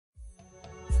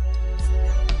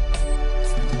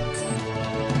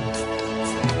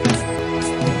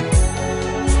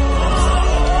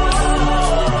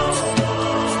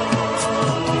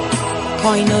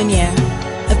Koinonia,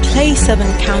 a place of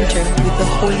encounter with the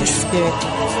Holy Spirit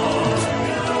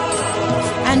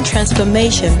and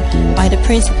transformation by the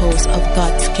principles of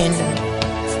God's kingdom.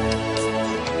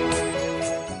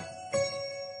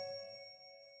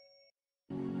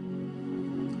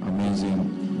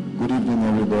 Amazing. Good evening,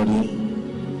 everybody.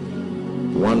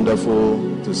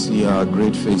 Wonderful to see our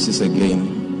great faces again.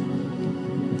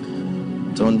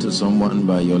 Turn to someone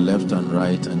by your left and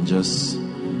right and just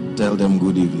tell them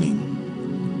good evening.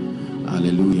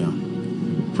 Hallelujah.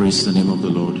 Praise the name of the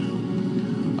Lord.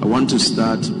 I want to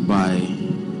start by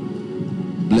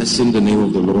blessing the name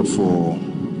of the Lord for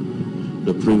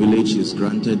the privilege He's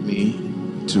granted me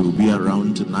to be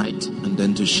around tonight and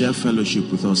then to share fellowship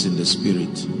with us in the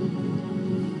Spirit.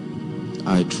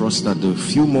 I trust that the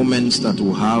few moments that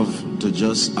we'll have to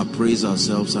just appraise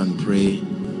ourselves and pray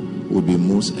will be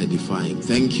most edifying.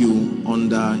 Thank you.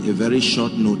 Under a very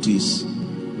short notice,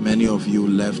 many of you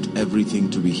left everything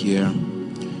to be here.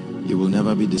 You will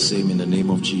never be the same in the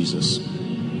name of Jesus.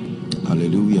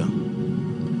 Hallelujah.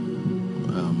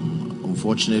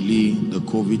 Unfortunately, the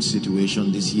COVID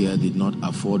situation this year did not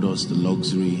afford us the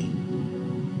luxury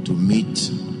to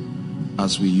meet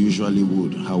as we usually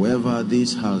would. However,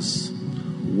 this has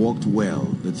worked well.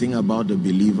 The thing about the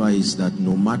believer is that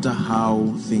no matter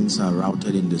how things are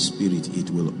routed in the spirit, it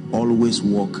will always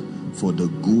work for the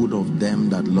good of them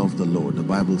that love the Lord. The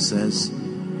Bible says,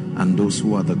 and those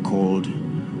who are the called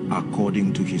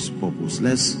according to His purpose.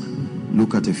 Let's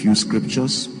look at a few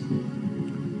scriptures.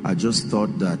 I just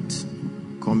thought that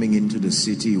coming into the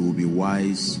city, it would be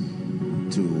wise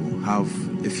to have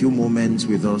a few moments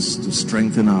with us to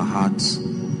strengthen our hearts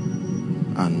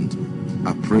and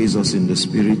appraise us in the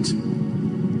Spirit,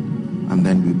 and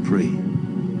then we pray.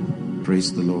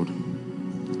 Praise the Lord.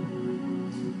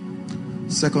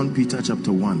 2 Peter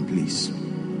chapter 1, please.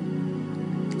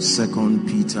 2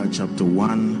 Peter chapter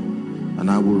 1, and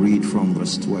I will read from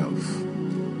verse 12.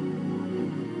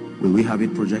 Will we have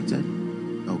it projected?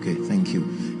 Okay, thank you.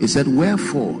 It said,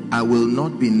 "Wherefore I will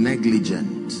not be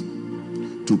negligent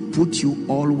to put you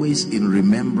always in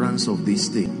remembrance of these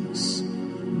things,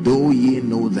 though ye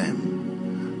know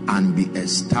them, and be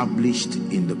established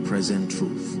in the present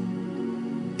truth.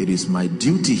 It is my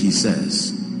duty," he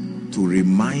says, "to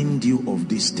remind you of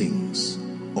these things,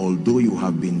 although you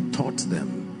have been taught them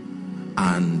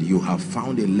and you have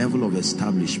found a level of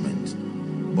establishment,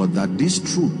 but that these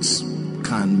truths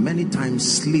can many times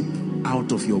slip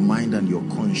out of your mind and your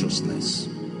consciousness."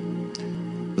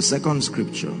 The second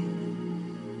scripture,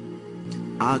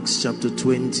 Acts chapter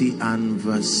 20 and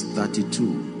verse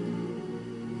 32.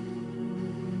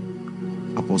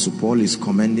 Apostle Paul is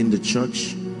commending the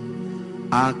church.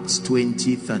 Acts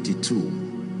 20:32.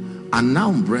 "And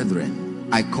now, brethren,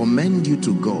 I commend you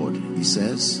to God," he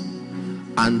says,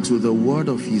 "and to the word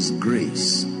of His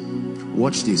grace."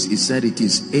 Watch this. He said it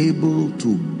is able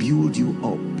to build you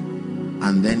up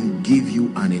and then give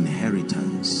you an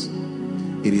inheritance.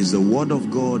 It is the word of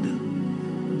God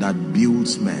that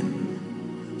builds men.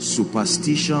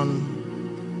 Superstition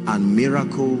and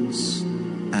miracles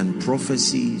and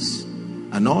prophecies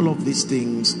and all of these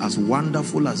things, as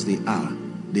wonderful as they are,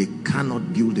 they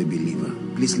cannot build a believer.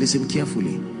 Please listen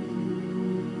carefully.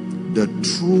 The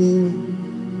true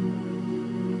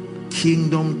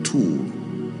kingdom tool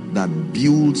that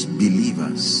builds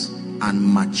believers and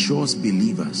matures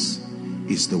believers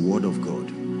is the word of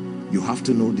God. You have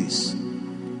to know this.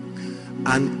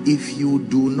 And if you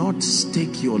do not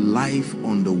stake your life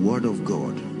on the word of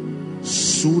God,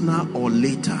 sooner or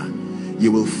later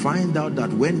you will find out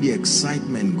that when the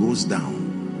excitement goes down,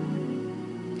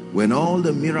 when all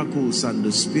the miracles and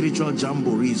the spiritual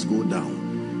jamborees go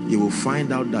down, you will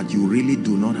find out that you really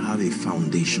do not have a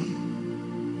foundation.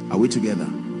 Are we together?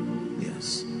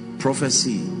 Yes.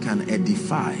 Prophecy can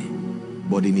edify,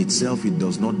 but in itself it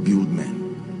does not build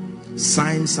men.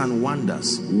 Signs and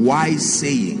wonders, wise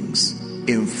sayings,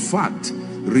 in fact,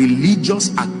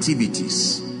 religious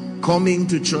activities, coming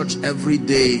to church every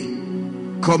day,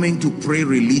 coming to pray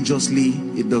religiously,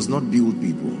 it does not build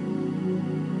people.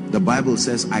 The Bible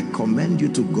says, "I commend you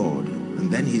to God,"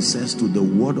 and then he says, "to the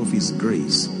word of His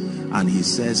grace," and he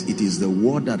says it is the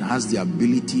word that has the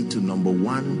ability to, number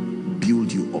one,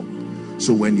 build you up.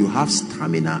 So when you have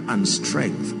stamina and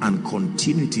strength and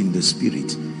continuity in the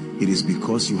Spirit, it is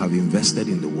because you have invested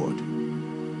in the word.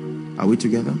 Are we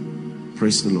together?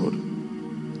 Praise the Lord.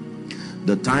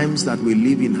 The times that we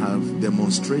live in have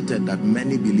demonstrated that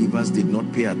many believers did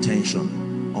not pay attention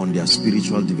on their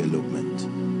spiritual development.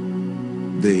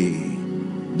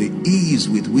 The ease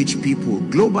with which people,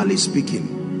 globally speaking,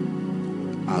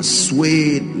 are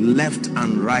swayed left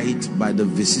and right by the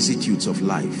vicissitudes of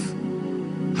life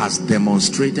has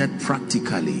demonstrated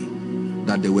practically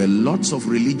that there were lots of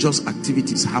religious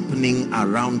activities happening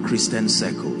around Christian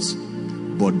circles,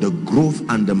 but the growth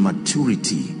and the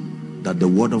maturity that the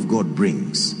word of God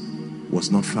brings was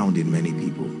not found in many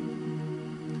people.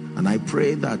 And I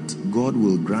pray that God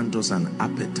will grant us an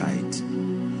appetite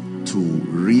to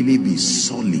really be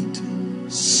solid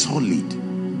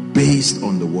based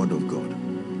on the word of God.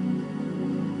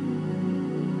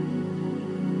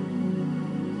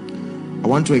 I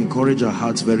want to encourage our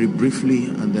hearts very briefly,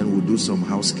 and then we'll do some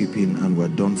housekeeping and we're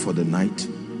done for the night.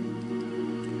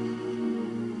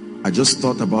 I just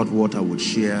thought about what I would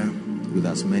share with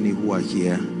as many who are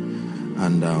here,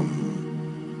 and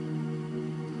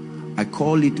I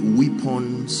call it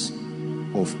weapons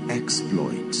of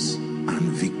exploits and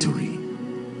victory.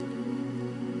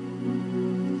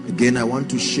 Again, I want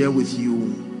to share with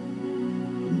you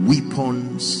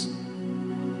weapons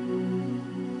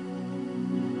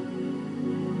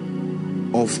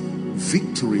of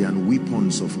victory and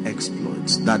weapons of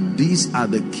exploits, that these are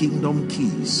the kingdom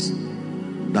keys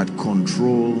that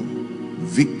control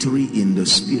victory in the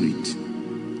spirit.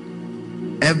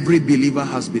 Every believer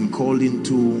has been called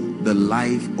into the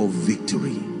life of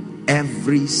victory.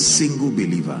 Every single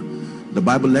believer. The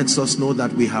Bible lets us know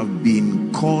that we have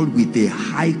been called with a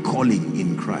high calling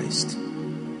in Christ.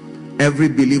 Every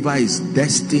believer is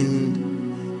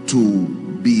destined to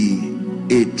be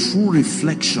a true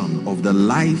reflection of the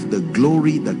life, the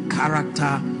glory, the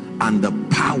character, and the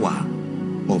power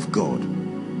of God.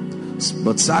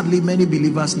 But sadly, many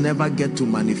believers never get to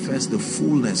manifest the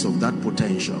fullness of that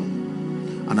potential.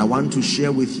 And I want to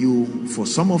share with you, for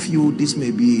some of you, this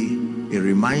may be a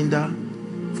reminder.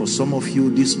 For some of you,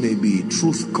 this may be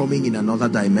truth coming in another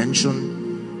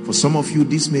dimension. For some of you,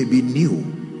 this may be new.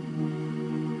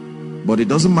 But it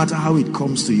doesn't matter how it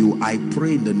comes to you. I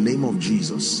pray in the name of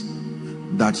Jesus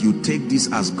that you take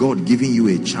this as God giving you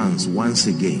a chance once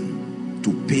again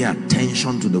to pay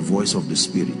attention to the voice of the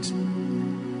Spirit.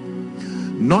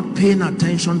 Not paying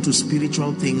attention to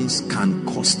spiritual things can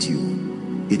cost you.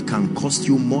 It can cost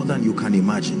you more than you can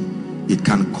imagine. It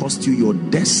can cost you your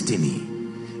destiny.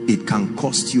 It can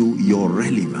cost you your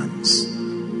relevance.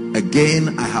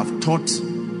 Again, I have taught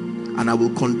and I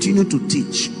will continue to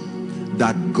teach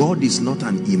that God is not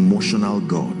an emotional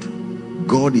God.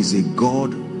 God is a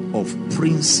God of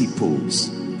principles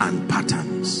and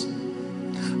patterns.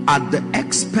 At the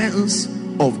expense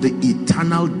of the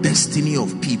eternal destiny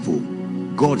of people,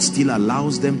 God still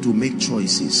allows them to make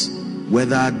choices,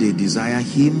 whether they desire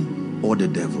him or the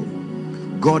devil.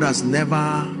 God has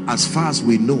never, as far as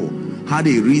we know, had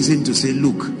a reason to say,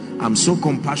 look, I'm so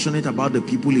compassionate about the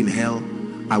people in hell,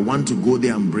 I want to go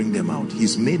there and bring them out.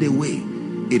 He's made a way.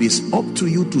 It is up to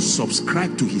you to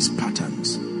subscribe to his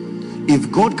patterns.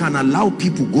 If God can allow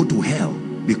people go to hell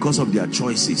because of their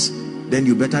choices, then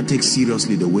you better take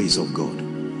seriously the ways of God.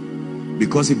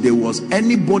 Because if there was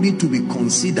anybody to be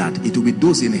considered, it will be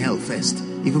those in hell first,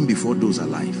 even before those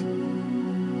alive.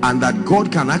 And that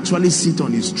God can actually sit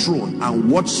on his throne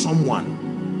and watch someone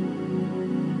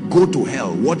go to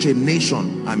hell, watch a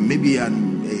nation, and maybe a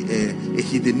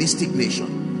heathenistic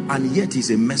nation, and yet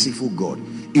he's a merciful God.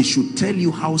 It should tell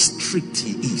you how strict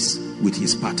he is with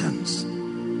his patterns.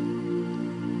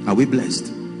 Are we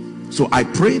blessed? So I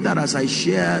pray that as I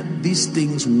share these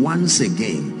things once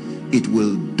again, it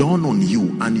will dawn on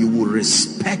you and you will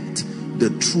respect the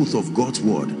truth of God's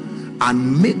word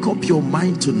and make up your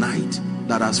mind tonight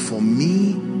that as for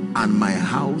me and my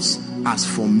house, as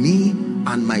for me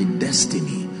and my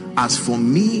destiny, as for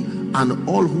me and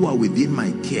all who are within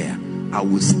my care, I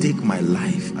will stake my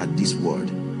life at this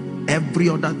word. Every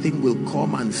other thing will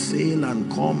come and fail and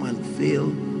come and fail,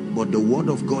 but the word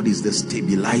of God is the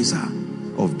stabilizer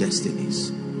of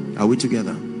destinies. Are we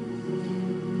together?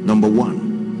 Number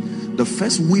one, the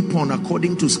first weapon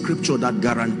according to scripture that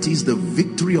guarantees the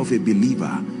victory of a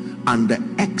believer and the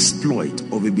exploit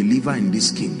of a believer in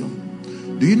this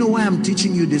kingdom. Do you know why I'm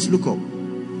teaching you this? Look up.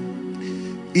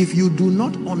 If you do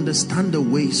not understand the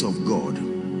ways of God,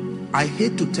 I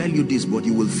hate to tell you this, but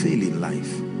you will fail in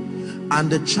life. And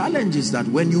the challenge is that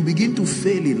when you begin to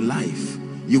fail in life,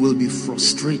 you will be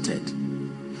frustrated.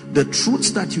 The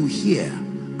truths that you hear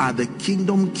are the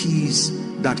kingdom keys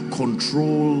that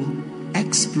control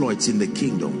exploits in the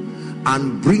kingdom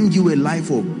and bring you a life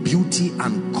of beauty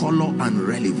and color and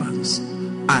relevance.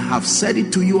 I have said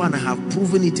it to you and I have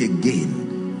proven it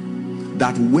again,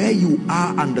 that where you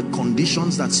are and the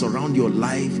conditions that surround your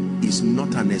life is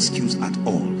not an excuse at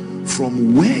all.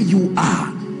 From where you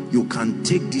are, you can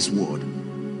take this word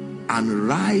and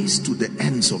rise to the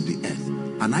ends of the earth.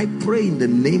 And I pray in the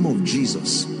name of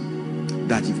Jesus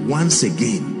that if once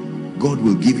again God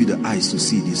will give you the eyes to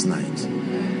see this night.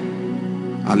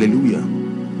 Hallelujah.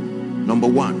 Number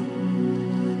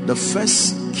one, the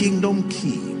first kingdom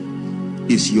key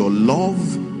is your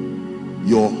love,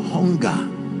 your hunger,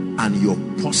 and your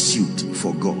pursuit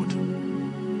for God.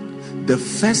 The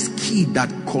first key that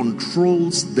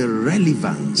controls the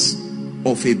relevance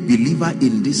of a believer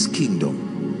in this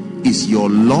kingdom is your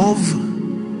love,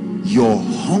 your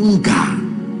hunger,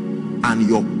 and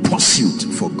your pursuit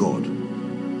for God.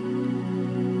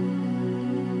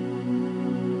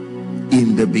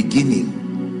 In the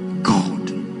beginning, God.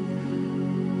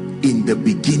 In the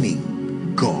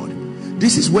beginning, God.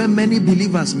 This is where many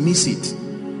believers miss it.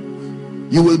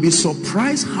 You will be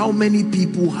surprised how many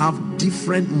people have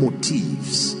different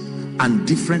motives and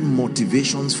different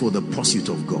motivations for the pursuit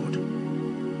of God.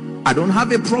 I don't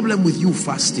have a problem with you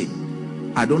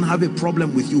fasting. I don't have a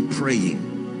problem with you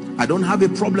praying. I don't have a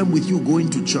problem with you going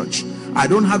to church. I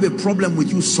don't have a problem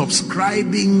with you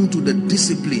subscribing to the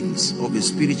disciplines of a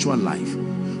spiritual life.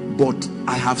 But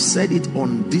I have said it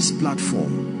on this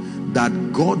platform that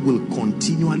God will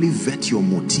continually vet your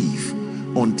motive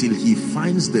until he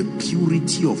finds the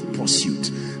purity of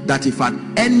pursuit. That if at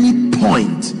any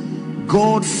point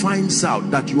God finds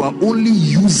out that you are only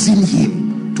using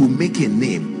him to make a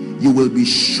name, you will be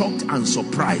shocked and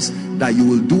surprised that you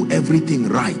will do everything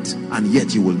right and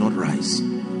yet you will not rise.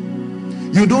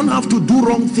 You don't have to do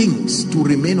wrong things to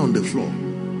remain on the floor.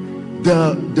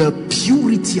 The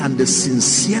purity and the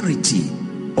sincerity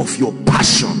of your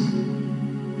passion.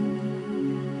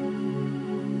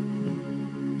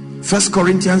 1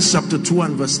 Corinthians chapter 2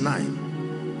 and verse 9.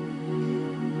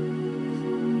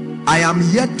 I am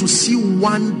yet to see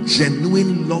one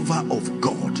genuine lover of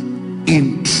God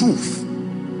in truth.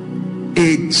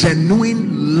 A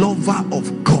genuine lover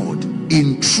of God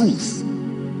in truth.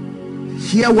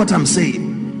 Hear what I'm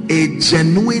saying. A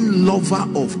genuine lover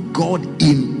of God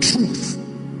in truth,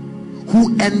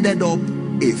 who ended up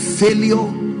a failure,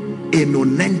 a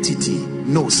nonentity.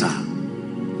 No, sir.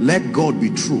 Let God be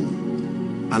true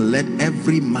and let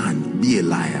every man be a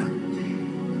liar.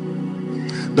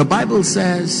 The Bible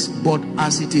says, but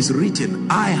as it is written,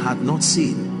 eye had not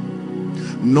seen,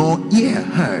 nor ear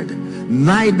heard,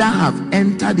 neither have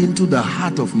entered into the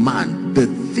heart of man the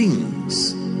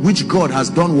things which God has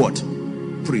done what?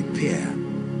 Prepare.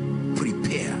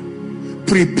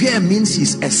 Prepare means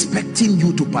he's expecting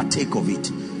you to partake of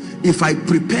it. If I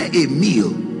prepare a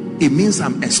meal, it means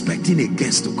I'm expecting a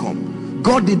guest to come.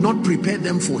 God did not prepare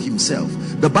them for himself.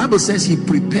 The Bible says he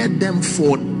prepared them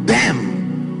for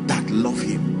them that love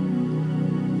him.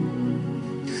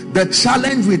 The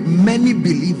challenge with many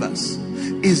believers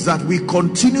is that we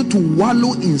continue to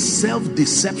wallow in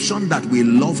self-deception that we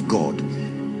love God.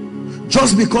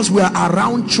 Just because we are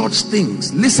around church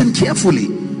things, listen carefully.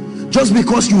 Just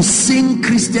because you sing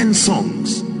Christian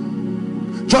songs,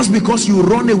 just because you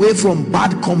run away from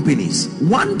bad companies,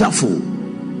 wonderful.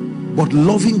 But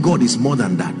loving God is more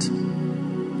than that.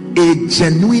 A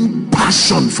genuine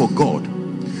passion for God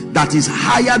that is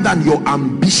higher than your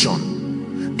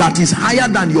ambition, that is higher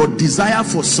than your desire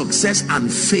for success and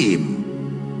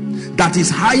fame, that is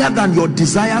higher than your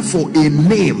desire for a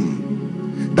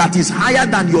name, that is higher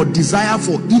than your desire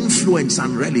for influence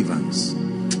and relevance.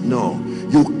 No,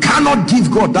 you cannot give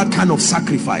God that kind of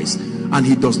sacrifice and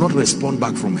he does not respond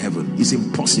back from heaven. It's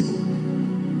impossible.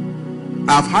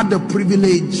 I've had the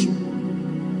privilege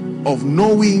of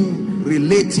knowing,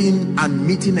 relating, and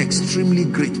meeting extremely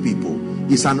great people.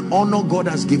 It's an honor God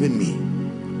has given me.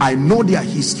 I know their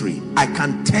history. I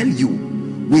can tell you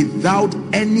without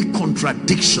any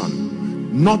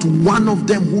contradiction, not one of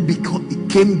them who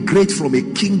became great from a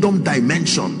kingdom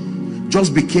dimension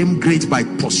just became great by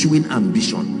pursuing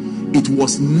ambition. It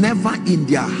was never in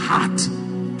their heart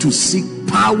to seek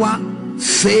power,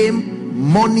 fame,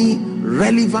 money,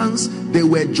 relevance. They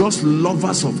were just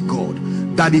lovers of God.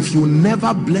 That if you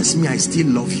never bless me, I still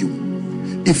love you.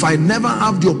 If I never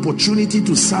have the opportunity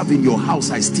to serve in your house,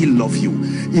 I still love you.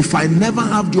 If I never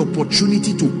have the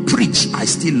opportunity to preach, I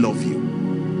still love you.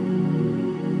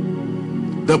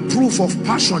 The proof of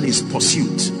passion is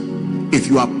pursuit. If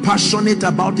you are passionate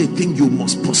about a thing, you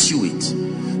must pursue it.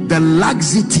 The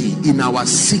laxity in our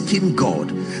seeking God,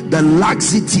 the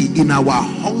laxity in our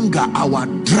hunger, our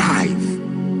drive.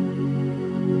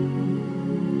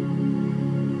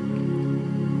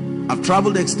 I've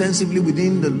traveled extensively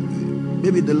within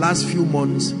maybe the last few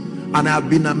months, and I've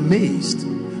been amazed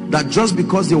that just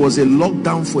because there was a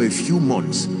lockdown for a few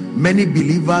months, many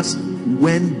believers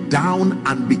went down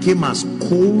and became as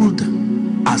cold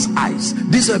as ice.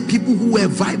 These are people who were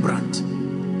vibrant.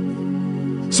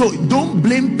 So don't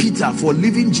blame Peter for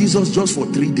leaving Jesus just for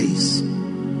 3 days.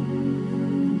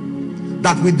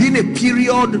 that within a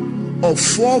period of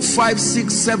 4, 5,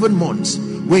 6, 7 months,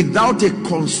 without a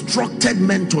constructed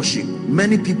mentorship,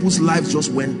 many people's lives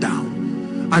just went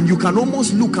down. And you can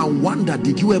almost look and wonder,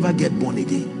 did you ever get born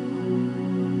again?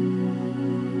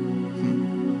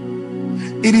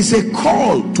 It is a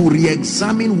call to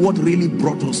re-examine what really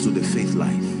brought us to the faith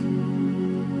life.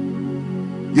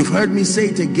 You've heard me say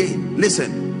it again.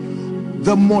 Listen,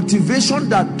 the motivation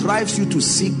that drives you to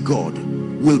seek God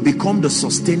will become the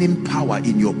sustaining power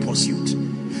in your pursuit.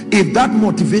 If that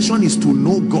motivation is to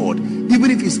know God,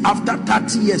 even if it's after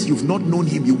 30 years you've not known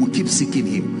him, you will keep seeking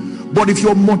him. But if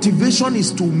your motivation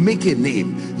is to make a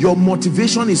name, your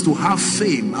motivation is to have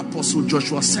fame, Apostle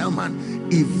Joshua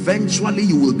Selman, eventually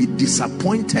you will be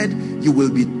disappointed, you will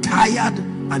be tired,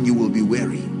 and you will be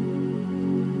weary.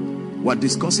 We're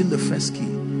discussing the first key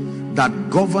that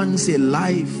governs a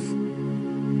life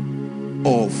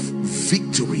of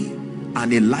victory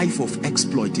and a life of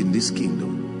exploit in this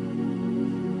kingdom.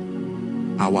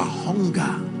 Our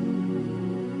hunger,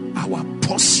 our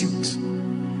pursuit.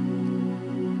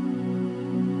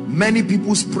 Many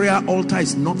people's prayer altar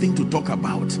is nothing to talk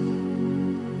about.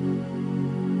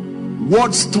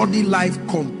 Word study life,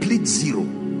 complete zero.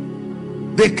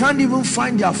 They can't even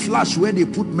find their flash where they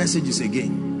put messages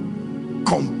again.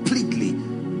 Completely.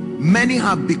 Many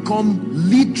have become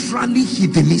literally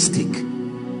heathenistic.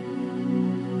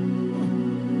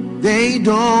 They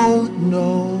don't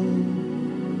know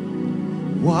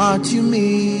what you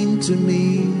mean to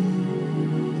me.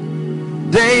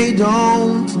 They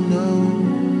don't know.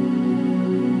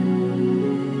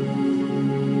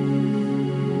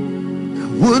 I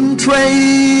wouldn't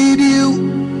trade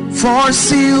you for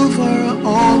silver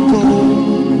or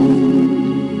gold.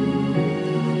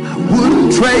 I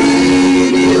wouldn't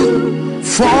trade you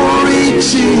for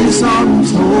riches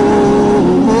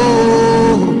untold.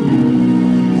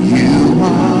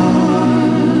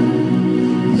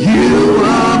 You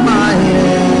are my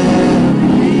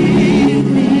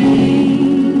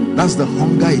everything. That's the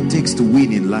hunger it takes to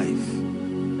win in life.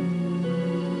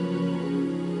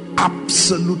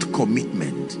 Absolute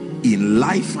commitment in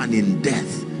life and in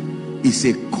death is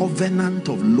a covenant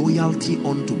of loyalty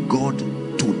unto God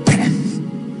to death.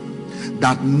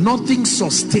 That nothing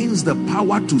sustains the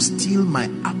power to steal my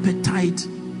appetite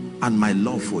and my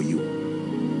love for you.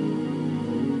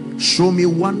 Show me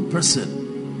one person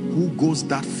who goes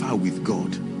that far with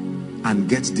God and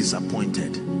gets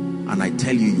disappointed, and I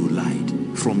tell you, you lied.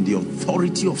 From the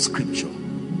authority of scripture,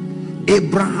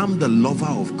 Abraham, the lover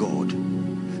of God,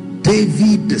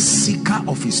 David, the seeker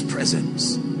of his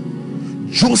presence,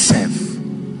 Joseph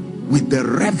with the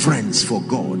reverence for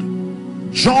God,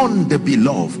 John the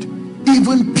beloved,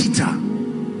 even Peter.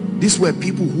 These were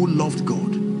people who loved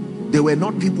God. They were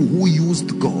not people who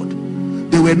used God.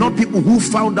 They were not people who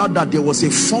found out that there was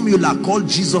a formula called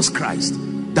Jesus Christ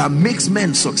that makes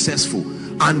men successful,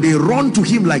 and they run to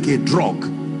him like a drug,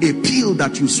 a pill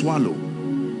that you swallow.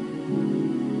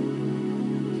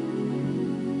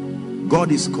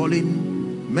 God is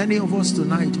calling many of us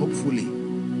tonight, hopefully.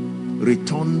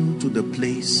 Return to the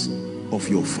place of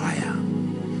your fire.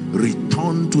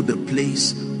 Return to the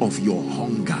place of your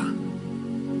hunger.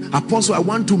 Apostle, I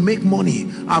want to make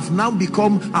money.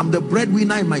 I'm the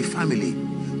breadwinner in my family.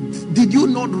 Did you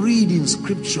not read in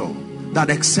scripture that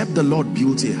except the Lord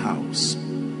builds a house,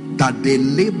 that they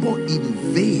labor in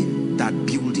vain that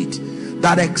build it?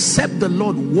 That except the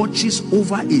Lord watches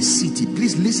over a city,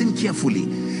 please listen carefully.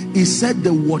 He said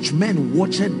the watchman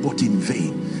watched but in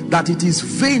vain. That it is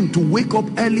vain to wake up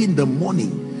early in the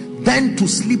morning, then to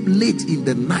sleep late in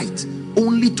the night,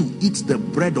 only to eat the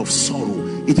bread of sorrow.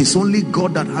 It is only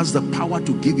God that has the power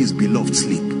to give his beloved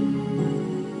sleep.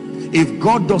 If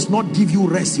God does not give you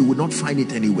rest, you will not find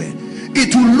it anywhere.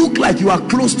 It will look like you are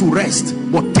close to rest,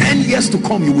 but 10 years to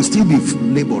come you will still be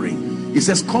laboring. It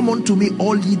says, come unto me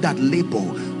all ye that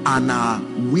labor and are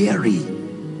weary,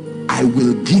 I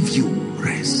will give you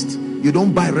rest. You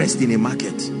don't buy rest in a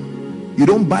market. You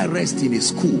don't buy rest in a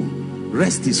school.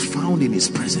 Rest is found in his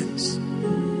presence.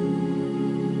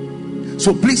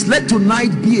 So please let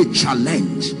tonight be a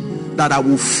challenge that I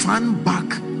will fan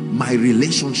back my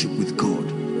relationship with God.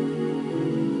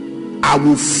 I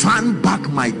will fan back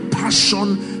my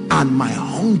passion and my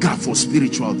hunger for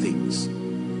spiritual things.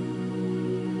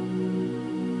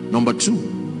 Number 2,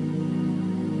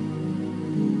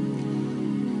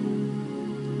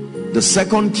 the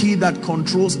second key that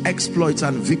controls exploits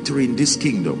and victory in this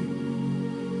kingdom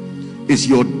is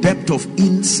your depth of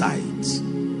insight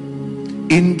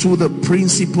into the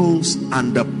principles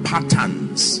and the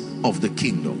patterns of the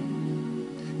kingdom.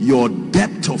 Your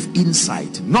depth of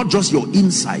insight, not just your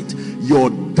insight, your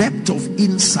depth of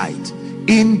insight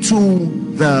into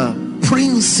the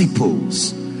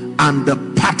principles and the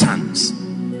patterns.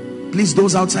 Please,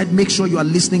 those outside, make sure you are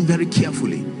listening very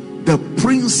carefully. The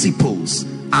principles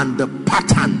and the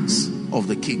patterns of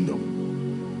the kingdom.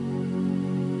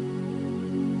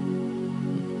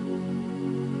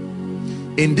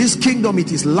 In this kingdom,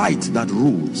 it is light that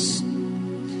rules.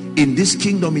 In this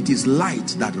kingdom, it is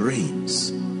light that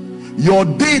reigns. Your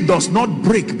day does not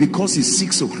break because it's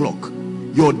 6 o'clock.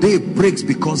 Your day breaks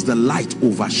because the light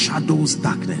overshadows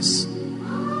darkness.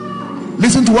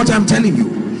 Listen to what I'm telling you.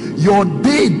 Your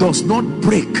day does not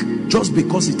break just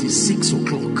because it is 6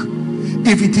 o'clock.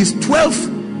 If it is 12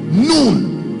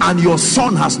 noon and your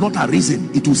sun has not arisen,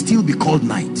 it will still be called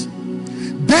night.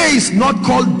 Day is not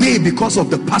called day because of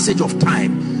the passage of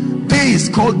time. Day is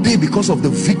called day because of the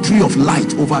victory of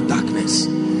light over darkness.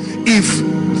 If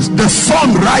the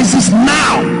sun rises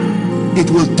now, it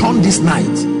will turn this night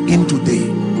into day.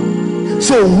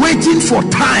 So waiting for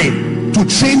time to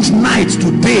change night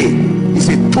to day is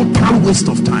a total waste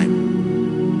of time.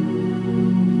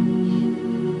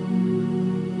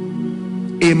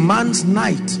 A man's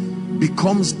night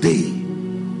becomes day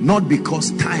not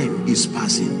because time is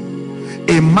passing.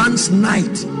 A man's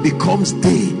night becomes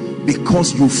day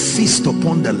because you feast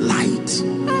upon the light.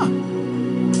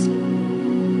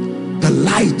 The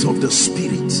light of the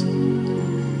Spirit.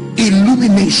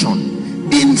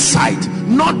 Illumination, insight,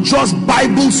 not just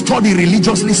Bible study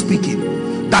religiously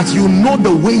speaking, that you know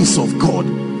the ways of God.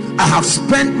 I have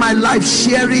spent my life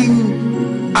sharing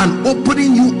and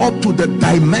opening you up to the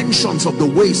dimensions of the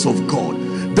ways of God.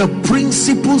 The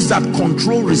principles that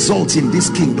control results in this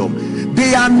kingdom,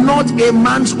 they are not a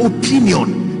man's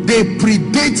opinion. They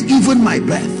predate even my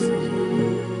birth.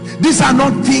 These are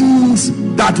not things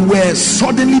that were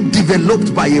suddenly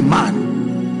developed by a man.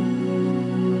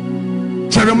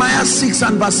 Jeremiah 6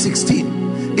 and verse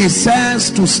 16, it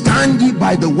says to stand ye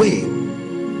by the way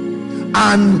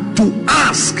and to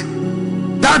ask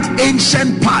that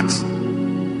ancient path,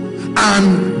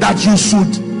 and that you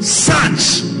should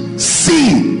search,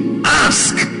 see,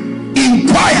 ask,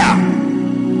 inquire,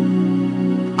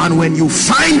 and when you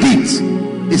find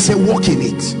it, they say walk in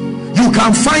it. You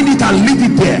can find it and leave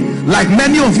it there, like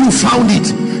many of you found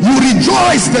it. You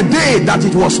rejoice the day that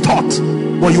it was taught,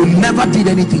 but you never did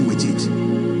anything with it.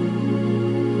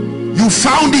 You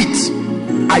found it.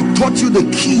 I taught you the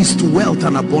keys to wealth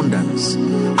and abundance.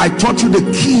 I taught you the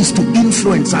keys to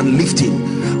influence and lifting.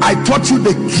 I taught you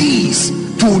the keys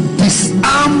to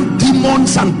disarm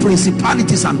demons and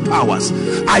principalities and powers.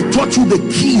 I taught you the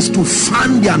keys to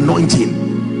fan the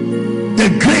anointing, the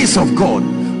grace of God.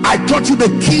 I taught you the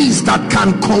keys that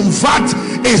can convert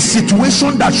a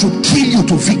situation that should kill you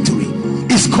to victory.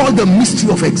 It's called the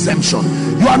mystery of exemption.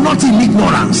 You are not in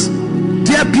ignorance.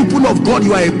 Dear people of God,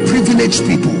 you are a privileged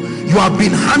people. You have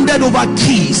been handed over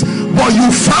keys, but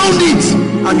you found it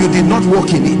and you did not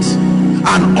walk in it.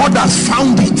 And others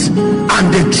found it and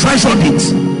they treasured it.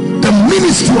 The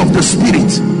ministry of the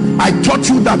Spirit. I taught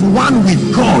you that one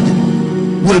with God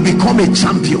will become a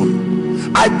champion.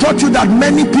 I taught you that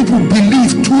many people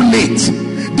believe too late.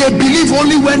 They believe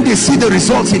only when they see the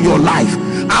results in your life,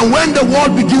 and when the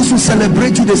world begins to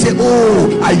celebrate you, they say,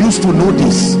 oh, I used to know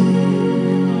this.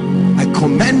 I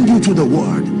commend you to the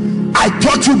word. I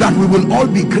taught you that we will all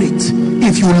be great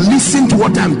if you listen to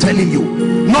what I'm telling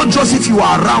you, not just if you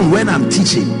are around when I'm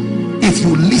teaching. If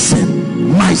you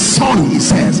listen, my son, he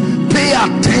says, pay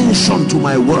attention to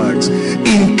my words,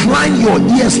 incline your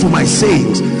ears to my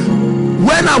sayings.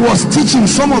 When I was teaching,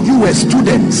 some of you were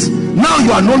students. Now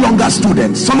you are no longer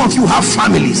students. Some of you have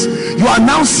families. You are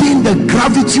now seeing the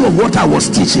gravity of what I was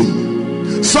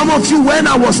teaching. Some of you, when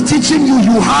I was teaching you,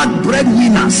 you had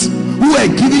breadwinners who were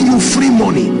giving you free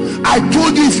money. I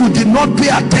told you if you did not pay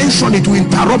attention, it will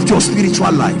interrupt your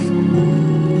spiritual life.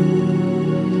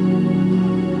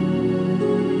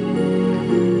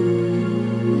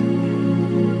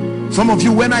 Some of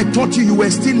you, when I taught you, you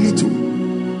were still little.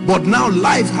 But now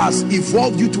life has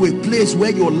evolved you to a place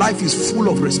where your life is full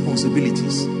of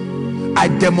responsibilities. I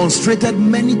demonstrated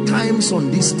many times on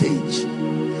this stage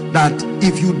that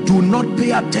if you do not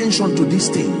pay attention to these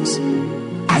things,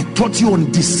 I taught you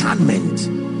on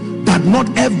discernment, that not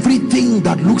everything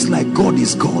that looks like God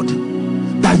is God,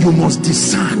 that you must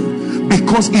discern,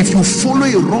 because if you follow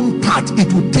a wrong path,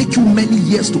 it will take you many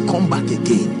years to come back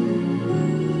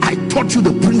again. I taught you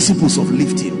the principles of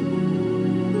lifting.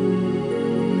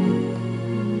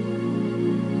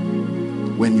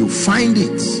 When you find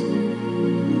it,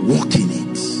 walk in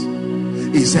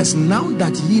it. It says, now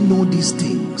that ye know these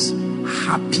things,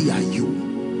 happy are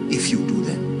you if you do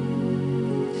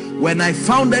them. When I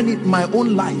found them in my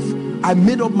own life, I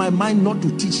made up my mind not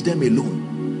to teach them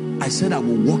alone. I said I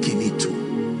will walk in it too.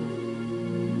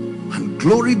 And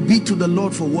glory be to the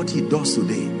Lord for what he does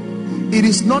today. It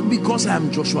is not because I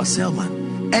am Joshua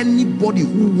Selman. Anybody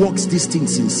who walks this thing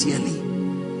sincerely,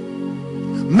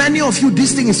 many of you,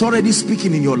 this thing is already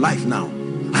speaking in your life now,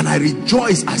 and I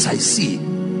rejoice as I see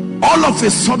all of a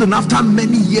sudden, after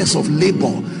many years of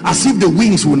labor, as if the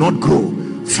wings will not grow,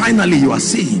 finally you are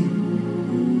saying,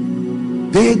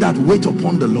 they that wait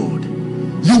upon the Lord,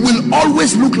 you will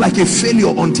always look like a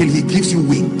failure until he gives you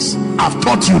wings. I've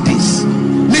taught you this.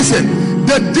 Listen,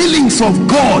 the dealings of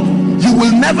God, you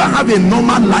will never have a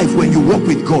normal life when you walk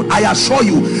with God. I assure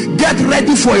you, get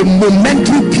ready for a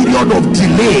momentary period of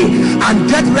delay, and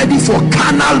get ready for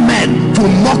carnal men to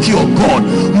mock your God.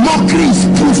 Mockery is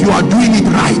proof you are doing it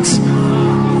right.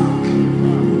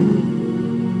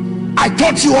 I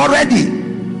taught you already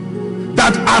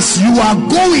that as you are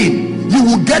going, you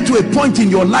will get to a point in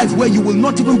your life where you will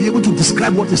not even be able to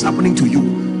describe what is happening to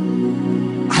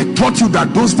you. I taught you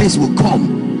that those days will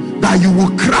come, that you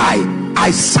will cry. I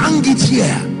sang it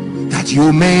here, that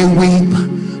you may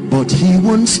weep, but he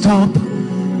won't stop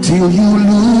till you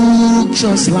look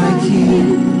just like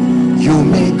him. You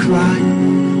may cry,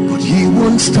 but he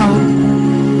won't stop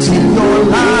till your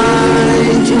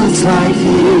life looks like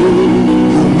him.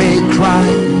 You may cry,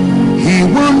 he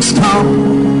won't stop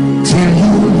till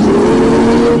you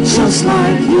look just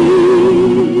like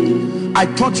him. I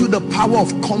taught you the power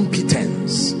of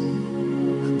competence,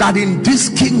 that in this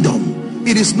kingdom,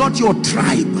 it is not your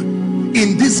tribe.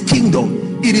 In this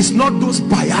kingdom, it is not those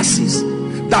biases,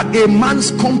 that a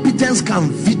man's competence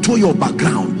can veto your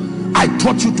background. I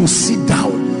taught you to sit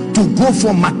down, to go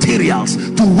for materials,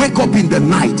 to wake up in the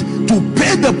night, to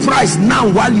pay the price now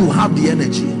while you have the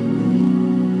energy.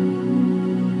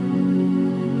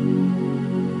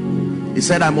 He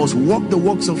said, I must walk the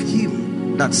works of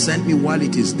him that sent me while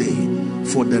it is day,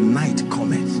 for the night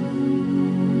cometh.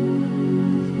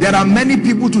 There are many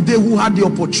people today who had the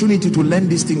opportunity to learn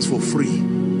these things for free.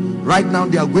 Right now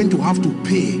they are going to have to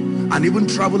pay and even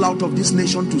travel out of this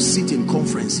nation to sit in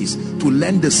conferences to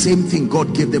learn the same thing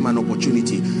God gave them an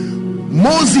opportunity.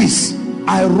 Moses,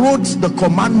 I wrote the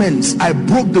commandments, I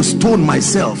broke the stone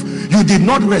myself. You did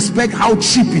not respect how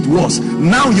cheap it was.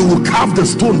 Now you will carve the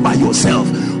stone by yourself.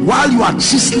 While you are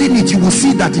chiseling it, you will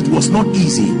see that it was not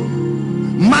easy.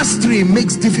 Mastery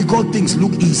makes difficult things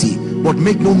look easy, but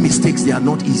make no mistakes, they are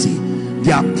not easy.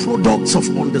 They are products of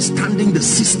understanding the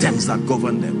systems that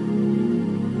govern them.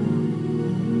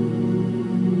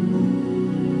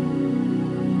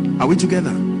 Are we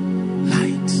together?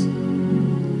 Light.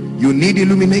 You need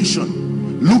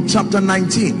illumination. Luke chapter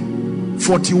 19,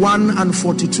 41 and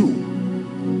 42.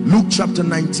 Luke chapter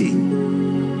 19.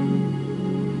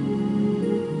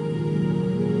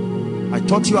 I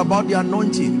taught you about the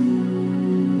anointing,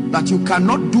 that you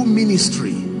cannot do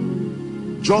ministry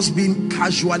just being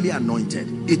casually anointed.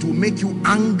 It will make you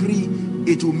angry,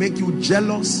 it will make you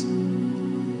jealous.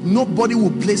 Nobody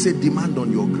will place a demand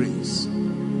on your grace.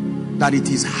 That it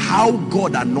is how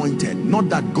God anointed, not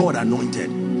that God anointed.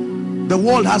 The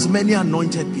world has many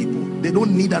anointed people. They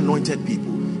don't need anointed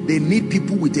people. They need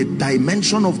people with a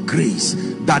dimension of grace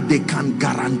that they can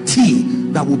guarantee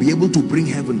that will be able to bring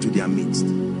heaven to their midst.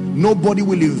 Nobody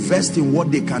will invest in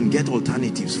what they can get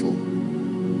alternatives for.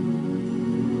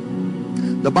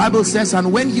 The Bible says,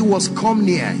 and when he was come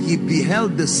near, he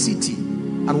beheld the city.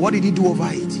 And what did he do over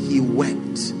it? He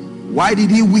wept. Why did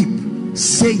he weep?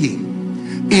 Saying,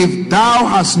 if thou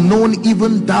hast known,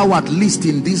 even thou at least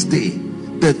in this day,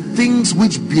 the things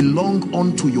which belong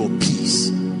unto your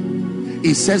peace.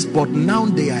 It says, but now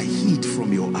they are hid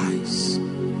from your eyes.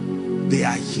 They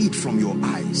are hid from your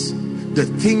eyes. The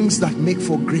things that make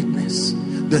for greatness,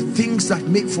 the things that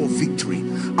make for victory.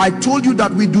 I told you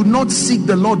that we do not seek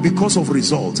the Lord because of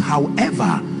results.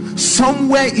 However,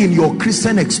 somewhere in your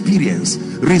Christian experience,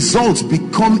 results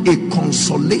become a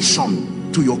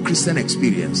consolation to your Christian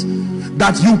experience.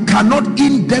 That you cannot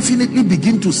indefinitely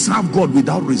begin to serve God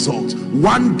without results.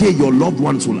 One day your loved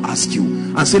ones will ask you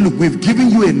and say, look, we've given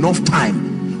you enough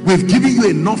time. We've given you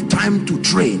enough time to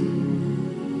train.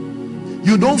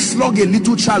 You don't flog a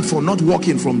little child for not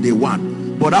walking from day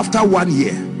one, but after 1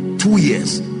 year, 2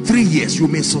 years, 3 years, you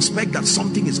may suspect that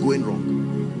something is going wrong.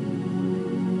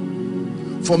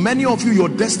 For many of you, your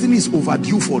destiny is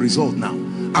overdue for result now,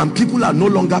 and people are no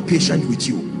longer patient with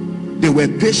you. They were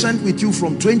patient with you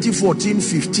from 2014,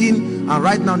 15, and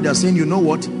right now they're saying, you know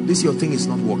what, this your thing is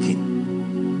not working.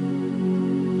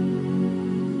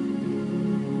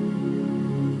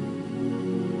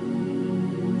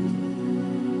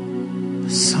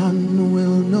 Sun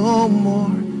will no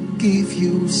more give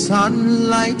you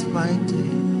sunlight by day.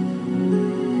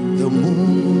 The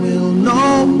moon will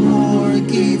no more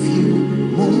give you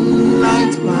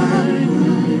moonlight by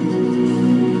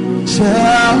night.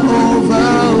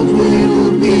 Jehovah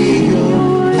will be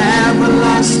your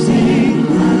everlasting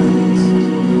light.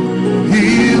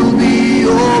 He'll be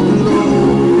your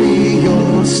glory,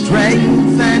 your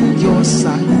strength and your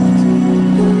sight.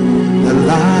 The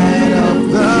light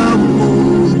of the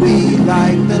moon will be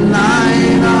like the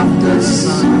light of the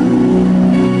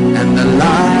sun, and the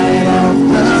light of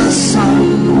the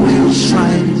sun will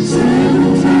shine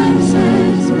 7 times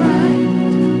as bright.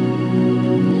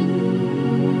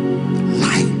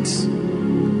 Light.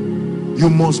 You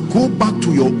must go back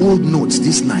to your old notes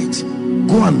this night.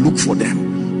 Go and look for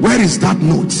them. Where is that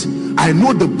note? I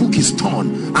know the book is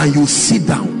torn, and you sit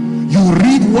down, you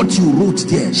read what you wrote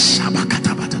there.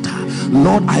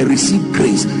 Lord, I receive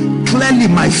grace. Clearly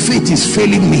my faith is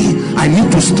failing me. I need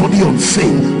to study on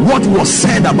faith. What was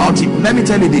said about it? Let me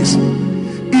tell you this.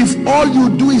 If all you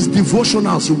do is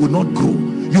devotionals, you will not grow.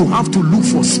 You have to look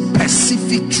for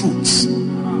specific truths.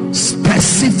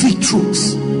 Specific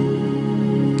truths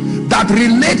that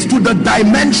relate to the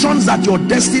dimensions that your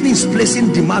destiny is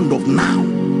placing demand of now.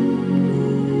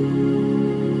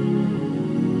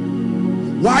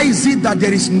 Why is it that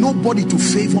there is nobody to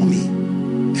favor me?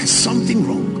 There's something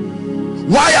wrong.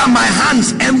 Why are my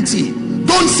hands empty?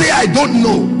 Don't say I don't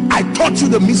know. I taught you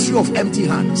the mystery of empty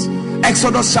hands.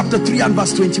 Exodus chapter 3 and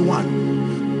verse 21.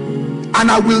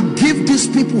 And I will give these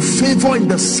people favor in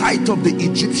the sight of the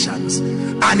Egyptians,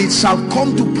 and it shall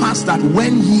come to pass that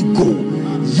when ye go,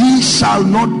 ye shall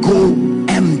not go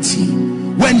empty.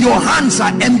 When your hands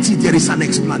are empty, there is an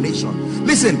explanation.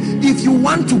 Listen, if you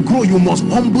want to grow, you must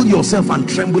humble yourself and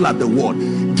tremble at the word.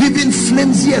 Giving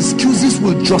flimsy excuses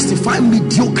will justify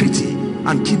mediocrity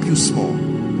and keep you small.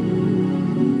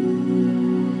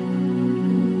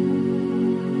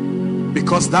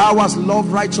 Because thou hast loved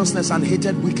righteousness and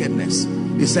hated wickedness,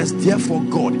 it says, therefore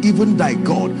God, even thy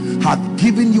God, hath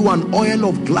given you an oil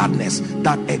of gladness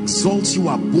that exalts you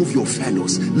above your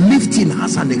fellows. Lifting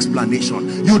has an explanation.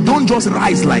 You don't just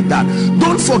rise like that.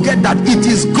 Don't forget that it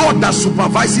is God that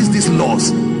supervises these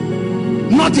laws,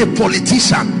 not a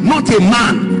politician, not a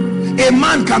man. A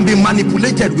man can be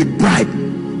manipulated with bribe,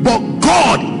 but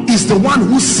God is the one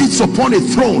who sits upon a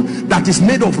throne that is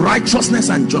made of righteousness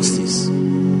and justice.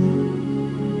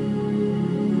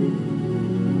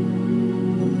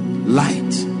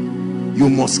 Light. You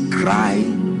must cry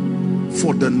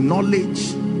for the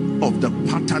knowledge of the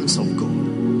patterns of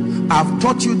God. I've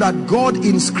taught you that God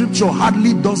in scripture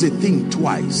hardly does a thing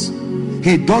twice.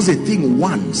 He does a thing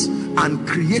once and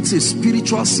creates a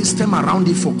spiritual system around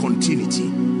it for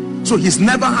continuity. So he's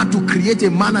never had to create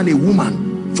a man and a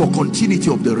woman for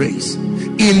continuity of the race.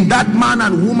 In that man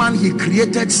and woman, he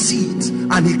created seeds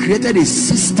and he created a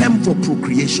system for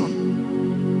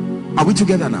procreation. Are we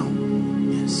together now?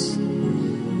 Yes.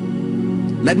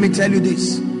 Let me tell you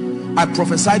this. I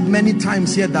prophesied many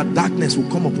times here that darkness will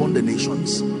come upon the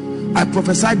nations. I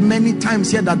prophesied many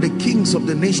times here that the kings of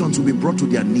the nations will be brought to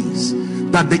their knees,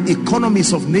 that the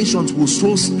economies of nations will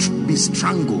so be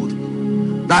strangled,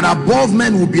 that above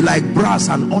men will be like brass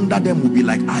and under them will be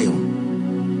like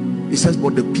iron. It says,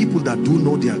 but the people that do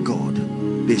know their God,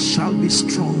 they shall be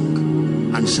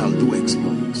strong and shall do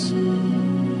exploits.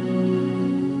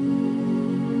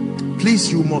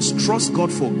 Please, you must trust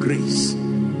God for grace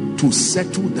to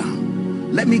settle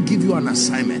down. Let me give you an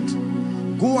assignment.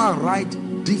 Go and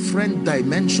write different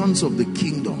dimensions of the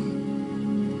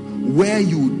kingdom where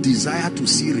you desire to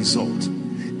see result.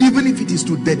 Even if it is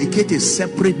to dedicate a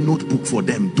separate notebook for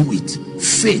them, do it.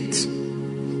 Faith,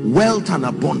 wealth and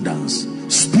abundance,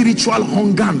 spiritual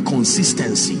hunger and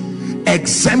consistency,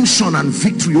 exemption and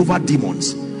victory over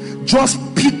demons. Just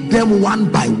pick them one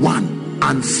by one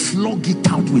and flog it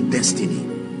out with destiny.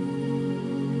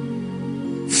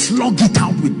 Flog it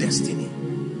out with destiny.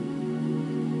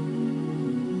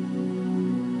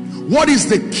 What is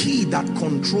the key that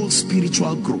controls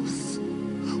spiritual growth?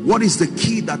 What is the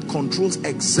key that controls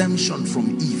exemption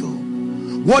from evil?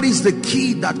 What is the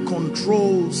key that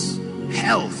controls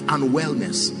health and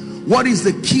wellness? What is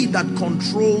the key that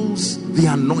controls the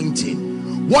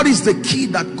anointing? What is the key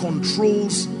that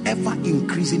controls ever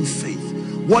increasing faith?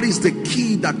 What is the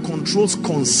key that controls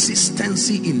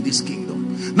consistency in this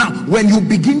kingdom? Now, when you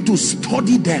begin to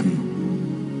study them,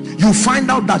 you find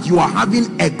out that you are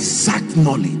having exact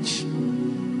knowledge.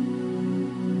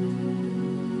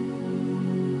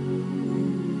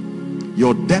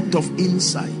 Your depth of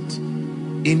insight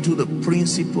into the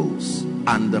principles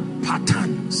and the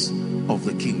patterns of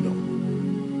the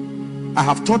kingdom. I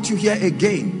have taught you here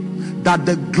again that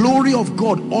the glory of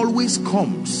God always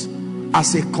comes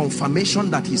as a confirmation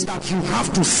that is that you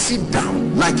have to sit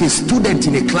down like a student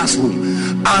in a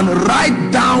classroom and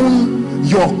write down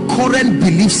your current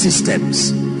belief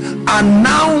systems, and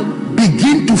now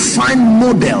begin to find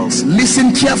models.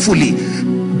 Listen carefully.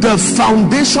 The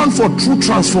foundation for true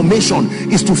transformation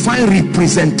is to find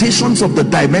representations of the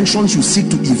dimensions you seek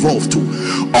to evolve to.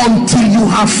 Until you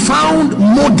have found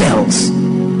models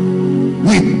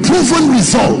with proven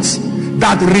results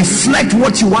that reflect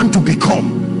what you want to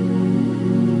become.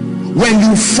 When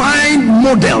you find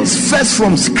models first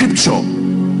from scripture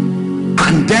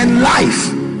and then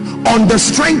life, on the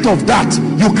strength of that,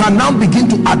 you can now begin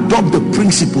to adopt the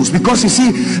principles. Because you see,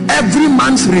 every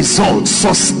man's result,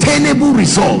 sustainable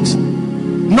results,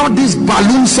 not this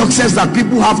balloon success that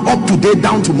people have up today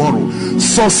down tomorrow.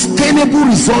 Sustainable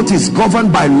result is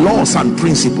governed by laws and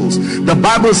principles. The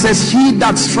Bible says he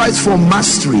that strives for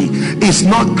mastery is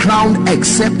not crowned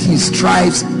except he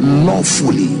strives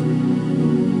lawfully.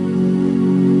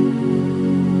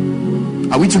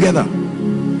 Are we together?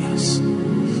 Yes.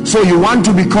 So you want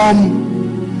to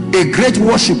become a great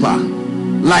worshiper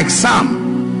like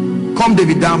Sam, come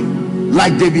David Dam,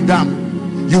 like David Dam.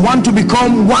 You want to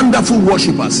become wonderful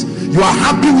worshipers. You are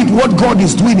happy with what God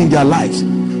is doing in their lives.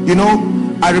 You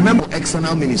know, I remember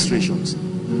external ministrations,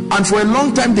 and for a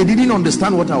long time they didn't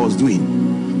understand what I was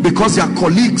doing because their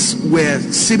colleagues were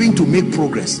seeming to make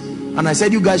progress. And I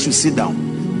said, you guys should sit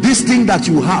down. This thing that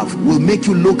you have will make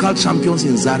you local champions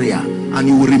in Zaria, and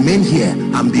you will remain here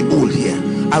and be old here.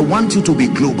 I want you to be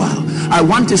global. I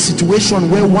want a situation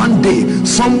where one day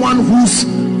someone whose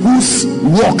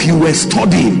work you were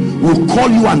studying will call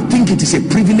you and think it is a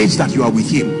privilege that you are with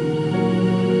him.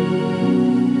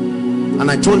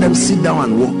 And I told them, sit down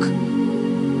and walk.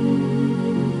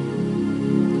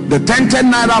 The 10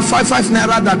 naira, 5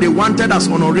 naira that they wanted as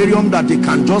honorarium that they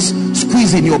can just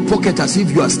squeeze in your pocket as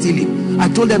if you are stealing, I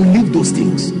told them, leave those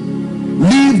things.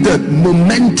 Leave the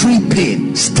momentary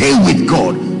pain. Stay with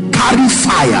God. Carry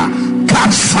fire,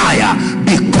 catch fire,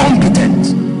 be competent.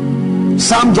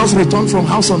 Sam just returned from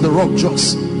House on the Rock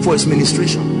just for his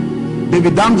ministration.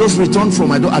 David Dam just returned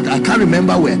from, I can't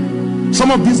remember where.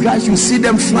 Some of these guys, you see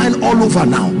them flying all over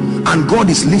now, and God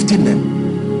is lifting them.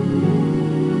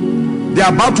 They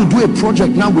are about to do a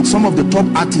project now with some of the top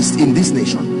artists in this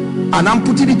nation, and I'm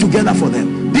putting it together for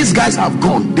them. These guys have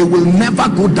gone. They will never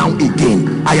go down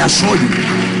again, I assure you.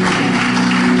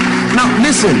 Now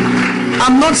listen,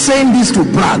 I'm not saying this to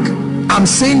brag. I'm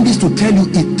saying this to tell you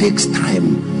it takes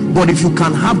time. But if you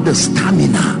can have the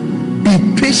stamina, be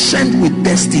patient with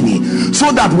destiny,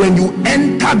 so that when you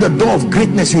enter the door of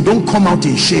greatness, you don't come out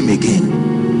in shame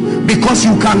again. Because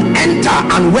you can enter,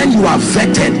 and when you are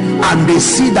vetted and they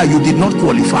see that you did not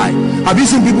qualify. Have you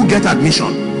seen people get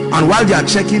admission, and while they are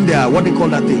checking their, what they call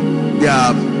that thing,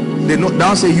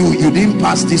 they'll say you didn't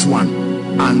pass this one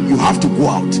and you have to go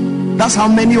out. That's how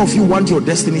many of you want your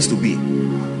destinies to be.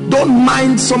 Don't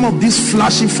mind some of these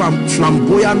flashy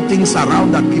flamboyant things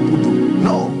around that people do.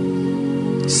 No,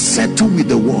 settle with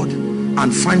the word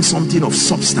and find something of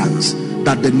substance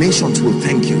that the nations will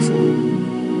thank you for.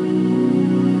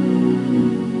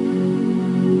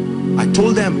 I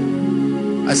told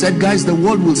them, I said, guys, the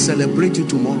world will celebrate you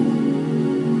tomorrow.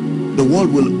 The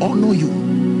world will honor you.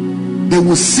 They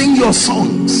will sing your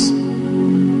songs.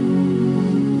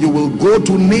 You will go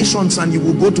to nations and you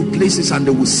will go to places and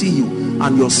they will see you,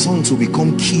 and your songs will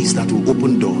become keys that will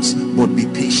open doors. But be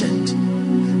patient.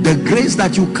 The grace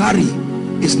that you carry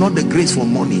is not the grace for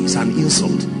money. It's an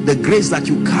insult. The grace that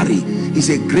you carry is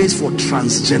a grace for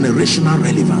transgenerational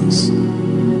relevance.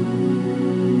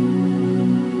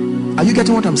 Are you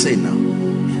getting what I'm saying now?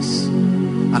 Yes.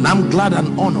 And I'm glad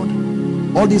and honored.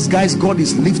 All these guys, God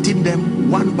is lifting them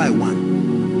one by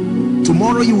one.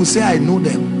 Tomorrow you will say, I know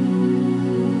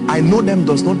them. I know them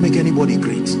does not make anybody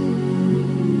great.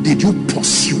 Did you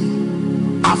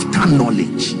pursue after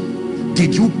knowledge?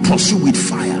 Did you pursue with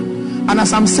fire? And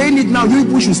as I'm saying it now, you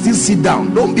people should still sit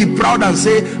down. Don't be proud and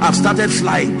say, I've started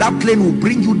flying. That plane will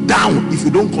bring you down if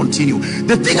you don't continue.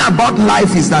 The thing about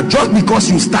life is that just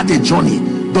because you start a journey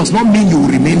does not mean you will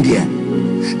remain there.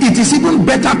 It is even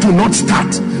better to not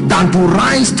start than to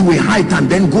rise to a height and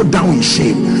then go down in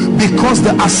shame, because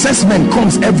the assessment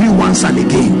comes every once and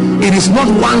again. It is not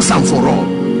once and for all.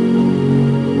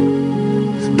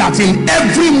 That in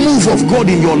every move of God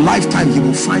in your lifetime, he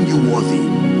will find you worthy,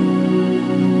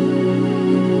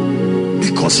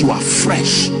 because you are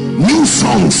fresh. New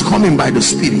songs coming by the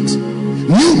Spirit,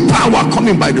 new power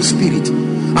coming by the Spirit.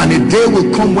 And a day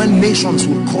will come when nations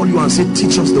will call you and say,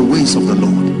 teach us the ways of the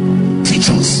Lord. Teach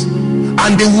us.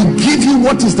 And they will give you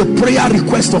what is the prayer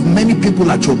request of many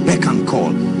people at your beck and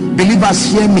call,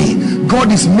 Believers, hear me.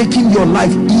 God is making your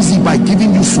life easy by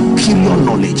giving you superior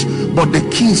knowledge, but the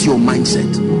key is your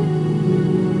mindset.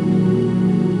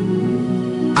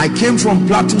 I came from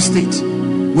Plateau State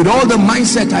with all the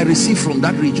mindset I received from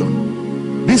that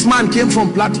region. This man came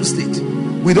from Plateau State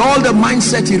with all the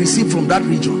mindset he received from that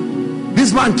region.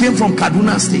 This man came from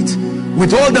Kaduna State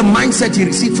with all the mindset he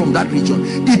received from that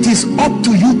region. It is up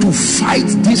to you to fight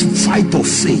this fight of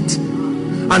faith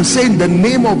and say, in the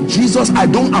name of Jesus, I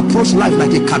don't approach life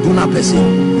like a Kaduna person.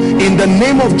 In the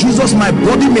name of Jesus, my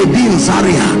body may be in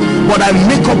Zaria, but I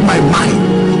make up my mind.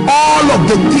 All of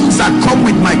the things that come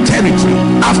with my territory,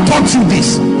 I've taught you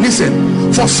this.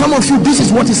 Listen, for some of you, this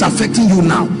is what is affecting you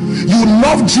now. You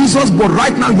love Jesus, but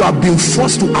right now you are being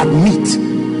forced to admit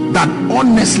that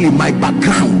honestly my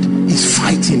background is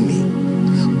fighting me.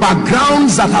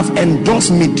 Backgrounds that have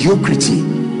endorsed mediocrity,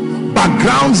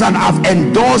 backgrounds that have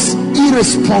endorsed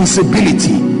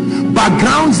irresponsibility,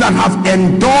 backgrounds that have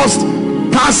endorsed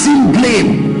passing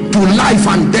blame to life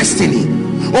and destiny.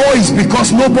 Oh, it's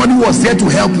because nobody was there to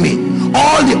help me.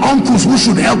 All the uncles who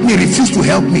should help me refused to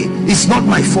help me. It's not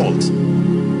my fault.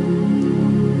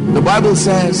 The Bible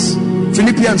says,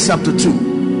 Philippians chapter 2,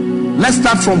 let's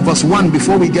start from verse 1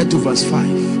 before we get to verse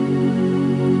 5.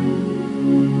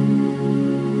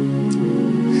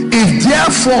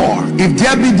 If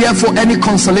there be therefore any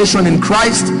consolation in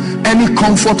Christ, any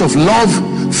comfort of love,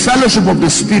 fellowship of the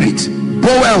Spirit,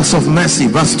 bowels of mercy,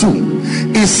 verse 2,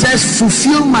 it says,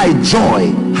 fulfill my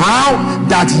joy. How?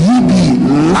 That ye be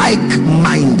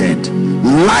like-minded,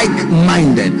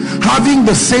 having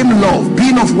the same love,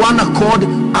 being of one accord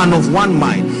and of one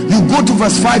mind. You go to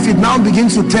verse 5, it now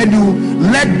begins to tell you,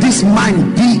 let this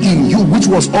mind be in you, which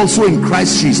was also in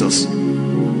Christ Jesus.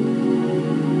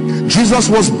 Jesus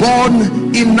was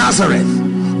born in Nazareth,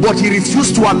 but he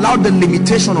refused to allow the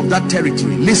limitation of that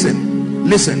territory. Listen,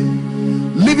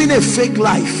 living a fake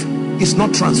life is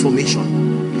not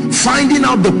transformation. Finding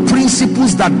out the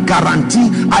principles that guarantee.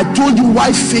 I told you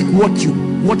why fake what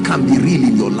can be real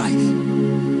in your life.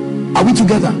 Are we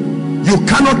together? You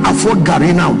cannot afford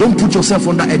Gary now. Don't put yourself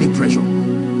under any pressure.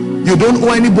 You don't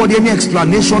owe anybody any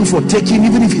explanation for taking,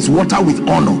 even if it's water, with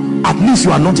honor. At least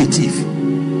you are not a thief.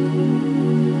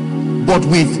 But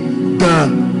with the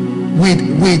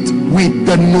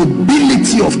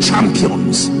nobility of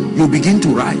champions, you begin to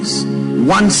rise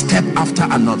one step after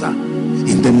another.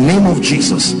 In the name of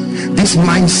Jesus, this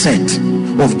mindset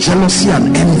of jealousy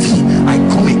and envy, I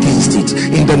come against it.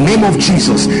 In the name of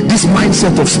Jesus, this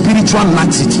mindset of spiritual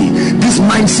laxity, this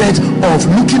mindset of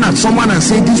looking at someone and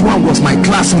saying, this one was my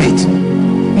classmate.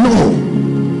 No,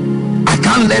 I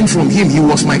can't learn from him. He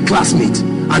was my classmate.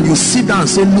 And you sit down and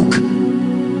say, look,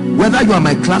 whether you are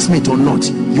my classmate or not,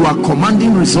 you are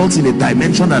commanding results in a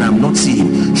dimension that I'm not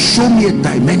seeing. Show me a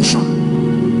dimension.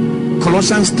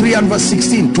 Colossians 3 and verse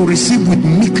 16, to receive with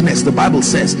meekness, the Bible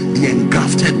says, the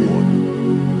engrafted word.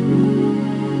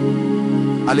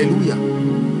 Hallelujah.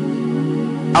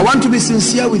 I want to be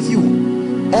sincere with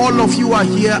you. All of you are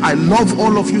here. I love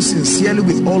all of you sincerely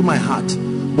with all my heart.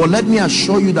 But let me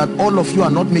assure you that all of you are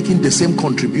not making the same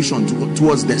contribution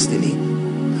towards destiny.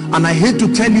 And I hate to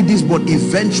tell you this, but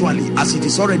eventually, as it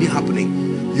is already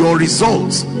happening, your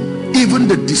results, even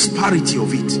the disparity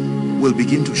of it, will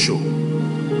begin to show.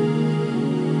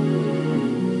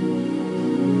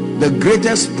 The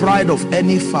greatest pride of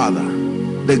any father,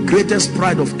 the greatest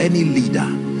pride of any leader,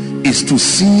 is to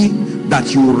see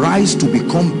that you rise to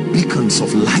become beacons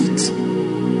of light.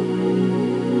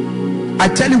 I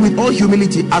tell you with all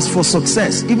humility, as for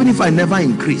success, even if I never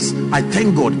increase, I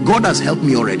thank God. God has helped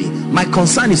me already. My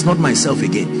concern is not myself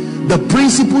again. The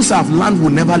principles I've learned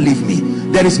will never leave me.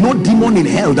 There is no demon in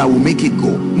hell that will make it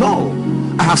go. No,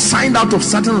 I have signed out of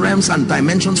certain realms and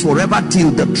dimensions forever till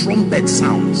the trumpet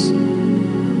sounds.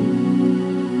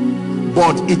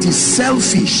 But it is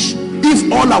selfish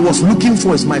if all I was looking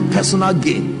for is my personal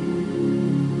gain.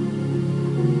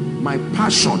 My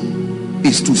passion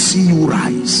is to see you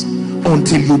rise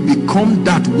until you become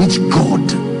that which God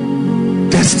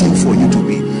destined for you to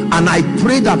be. And I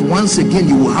pray that once again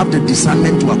you will have the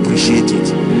discernment to appreciate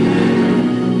it.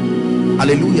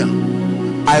 Hallelujah.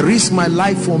 I risked my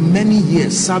life for many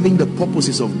years serving the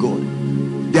purposes of God.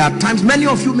 There are times, many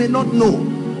of you may not know,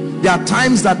 there are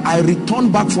times that I return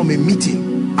back from a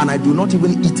meeting and I do not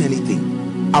even eat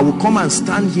anything. I will come and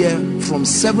stand here from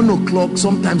 7 o'clock,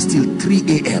 sometimes till 3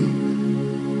 a.m.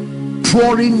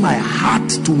 pouring my heart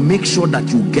to make sure that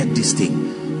you get this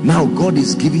thing. Now God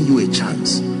is giving you a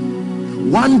chance.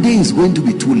 One day is going to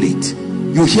be too late.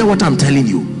 You hear what I'm telling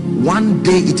you? One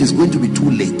day it is going to be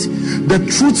too late. The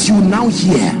truths you now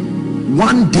hear,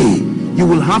 one day you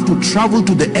will have to travel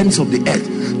to the ends of the earth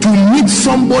to meet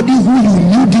somebody who you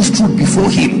knew this truth before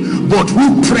him, but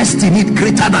who pressed in it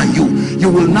greater than you. You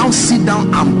will now sit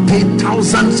down and pay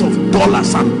thousands of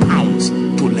dollars and pounds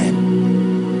to learn.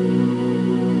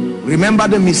 Remember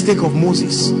the mistake of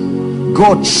Moses.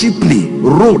 God cheaply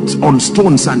wrote on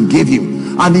stones and gave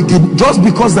him, and he did, just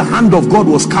because the hand of God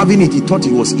was carving it, he thought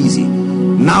it was easy.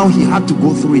 Now he had to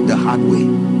go through it the hard way.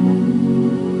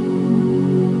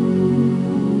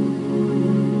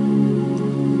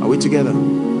 Are we together?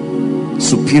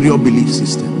 Superior belief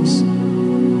systems,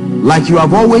 like you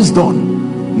have always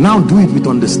done, now do it with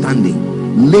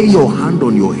understanding. Lay your hand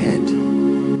on your head,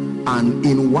 and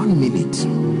in 1 minute,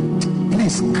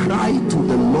 please cry to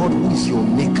the Lord who is your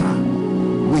maker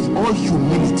with all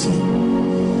humility.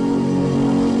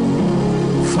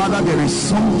 Father, there is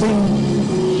something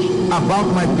about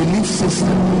my belief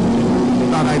system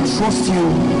that I trust you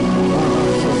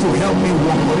to help me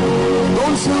walk with.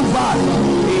 Don't feel bad.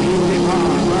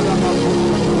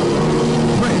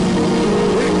 Pray.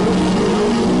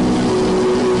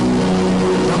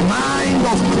 The mind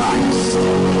of Christ,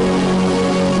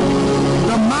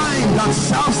 the mind that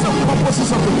serves the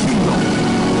purposes of the kingdom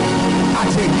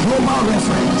at a global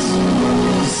reference.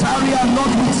 Zaria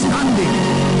notwithstanding,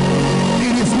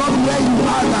 it is not where you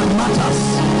are that matters.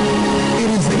 It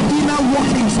is the inner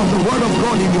workings of the word of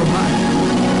God in your mind.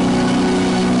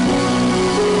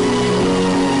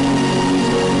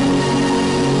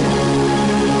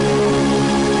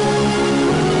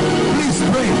 Please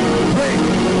pray, pray.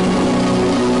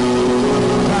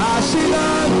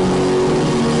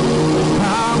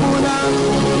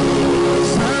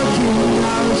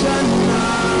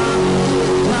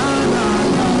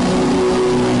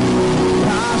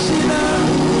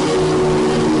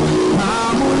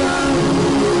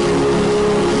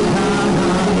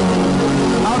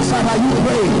 Are you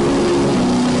praying?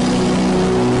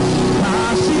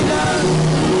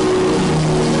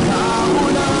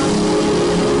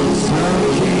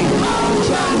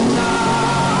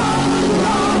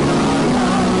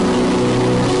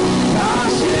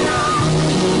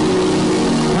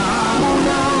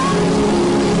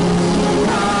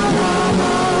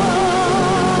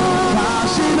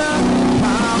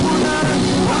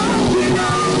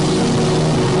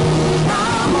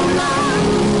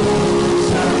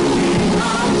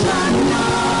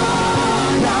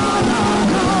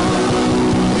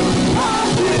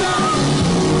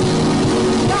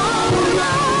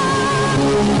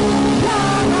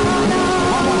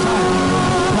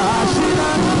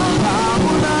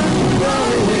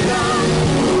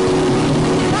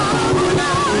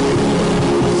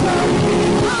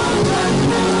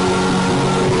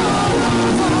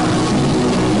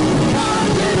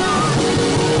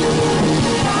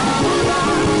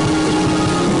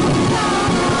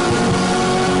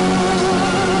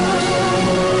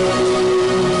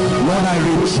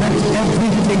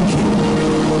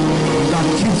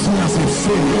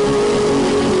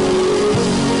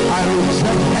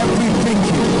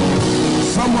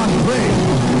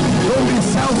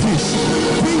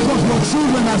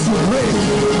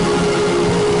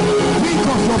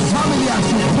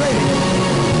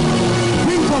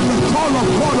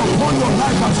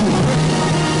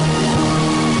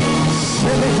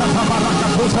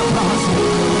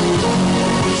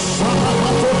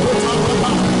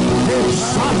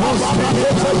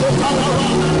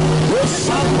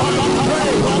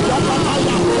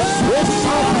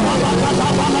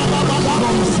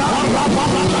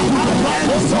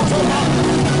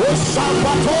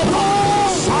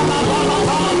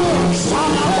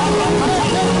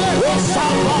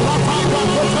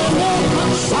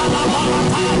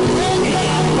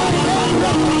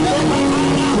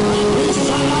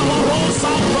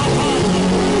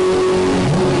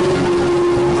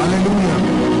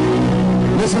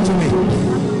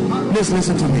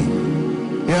 Listen to me.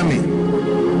 Hear me.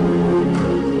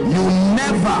 You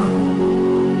never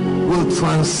will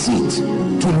transit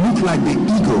to look like the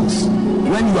eagles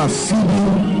when you are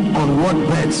feeding on what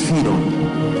birds feed on,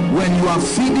 when you are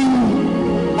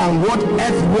feeding on what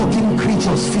earth-walking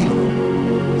creatures feed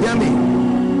on. Hear me.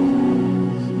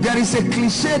 There is a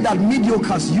cliche that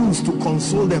mediocres use to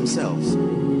console themselves.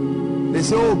 They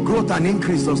say, oh, growth and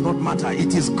increase does not matter.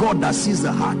 It is God that sees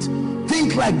the heart.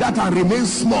 Think like that and remain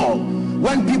small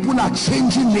when people are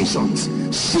changing nations,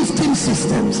 shifting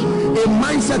systems, a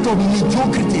mindset of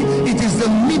mediocrity. It is the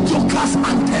mediocre's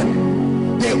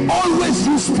anthem. They always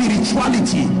use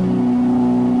spirituality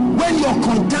when your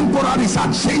contemporaries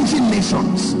are changing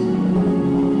nations.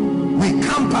 We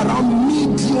camp around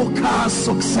mediocre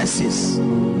successes,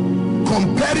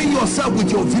 comparing yourself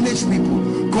with your village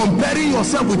people, comparing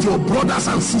yourself with your brothers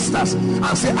and sisters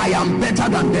and say, I am better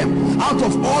than them. Out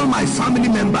of all my family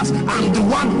members, I'm the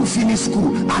one who finished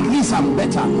school. At least I'm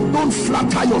better. Don't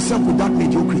flatter yourself with that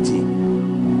mediocrity.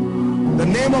 The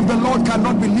name of the Lord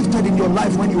cannot be lifted in your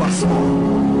life when you are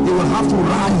small. You will have to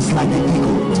rise like the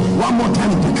eagle. One more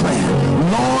time declare,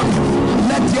 Lord,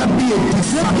 let there be a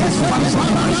dissatisfaction.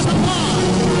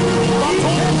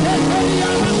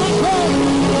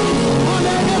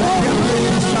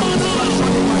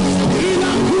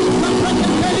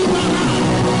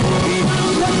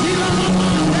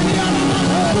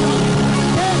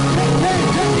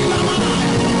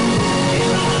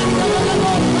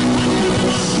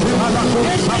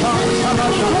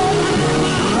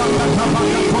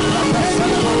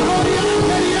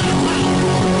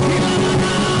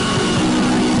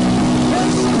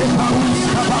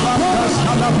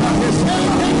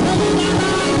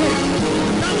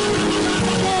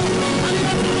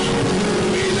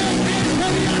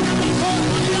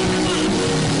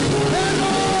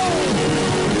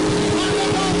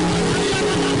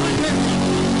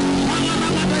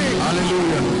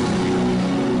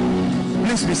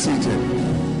 Please be seated.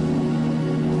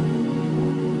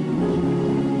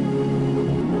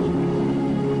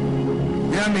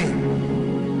 Hear me.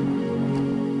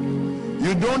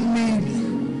 You don't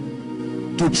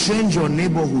need to change your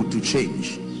neighborhood to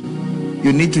change.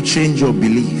 You need to change your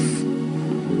belief.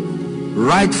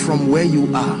 Right from where you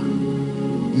are,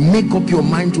 make up your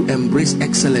mind to embrace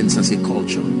excellence as a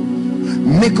culture.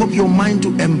 Make up your mind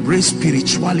to embrace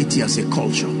spirituality as a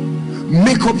culture.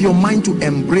 Make up your mind to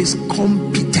embrace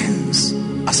competence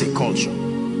as a culture.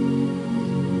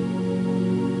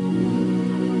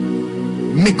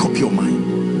 Make up your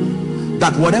mind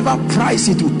that whatever price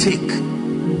it will take,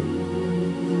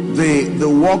 the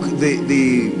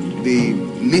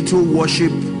little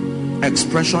worship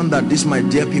expression that this my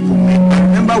dear people made. I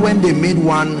remember when they made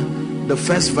one, the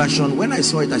first version, when I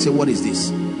saw it, I said, what is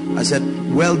this? I said,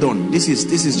 well done. This is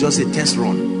just a test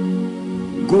run.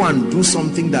 Go and do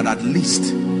something that at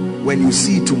least when you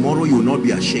see it tomorrow, you will not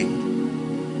be ashamed.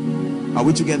 Are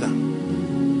we together?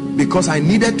 Because I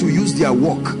needed to use their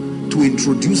work to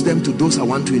introduce them to those I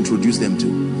want to introduce them to.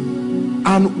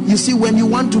 And you see, when you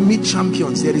want to meet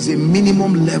champions, there is a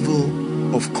minimum level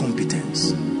of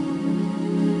competence.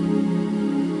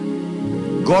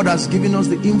 God has given us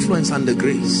the influence and the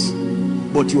grace,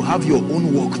 but you have your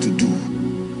own work to do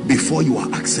before you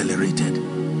are accelerated.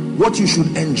 What you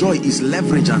should enjoy is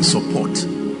leverage and support,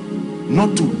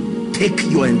 not to take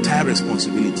your entire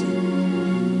responsibility.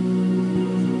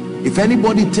 If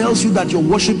anybody tells you that your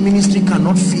worship ministry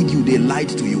cannot feed you, they lied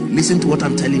to you. Listen to what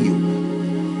I'm telling you.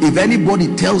 If anybody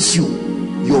tells you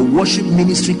your worship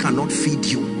ministry cannot feed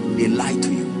you, they lie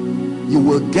to you. You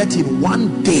will get in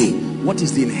one day what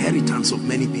is the inheritance of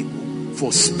many people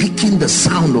for speaking the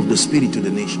sound of the Spirit to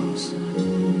the nations.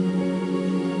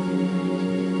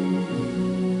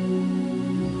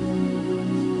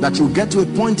 That you get to a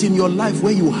point in your life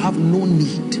where you have no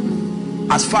need.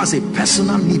 As far as a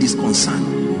personal need is concerned,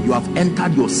 you have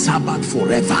entered your Sabbath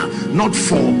forever. Not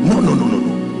for, no.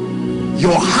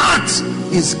 Your heart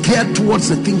is geared towards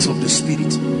the things of the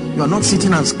Spirit. You are not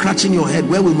sitting and scratching your head,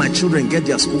 where will my children get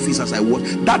their school fees as I work?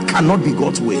 That cannot be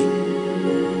God's way.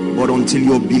 But until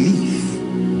your belief,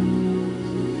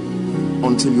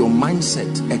 until your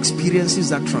mindset experiences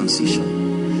that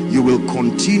transition, you will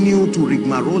continue to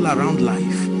rigmarole around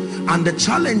life. And the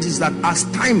challenge is that as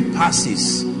time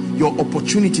passes, your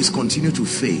opportunities continue to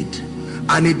fade,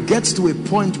 and it gets to a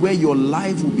point where your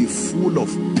life will be full of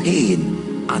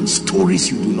pain and stories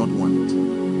you do not want.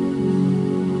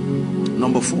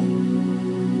 Number 4,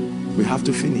 we have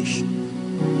to finish.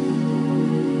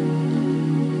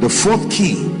 The 4th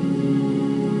key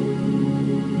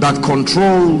that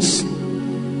controls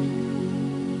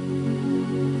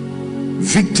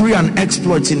victory and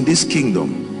exploits in this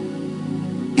kingdom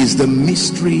is the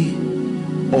mystery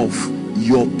of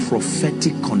your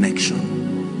prophetic connection.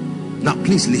 Now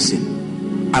please listen.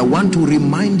 I want to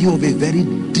remind you of a very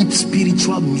deep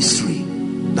spiritual mystery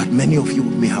that many of you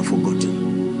may have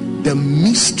forgotten. The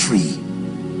mystery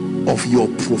of your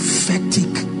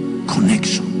prophetic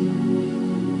connection.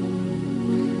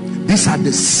 These are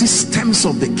the systems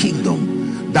of the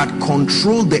kingdom that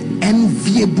control the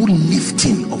enviable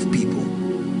lifting of people.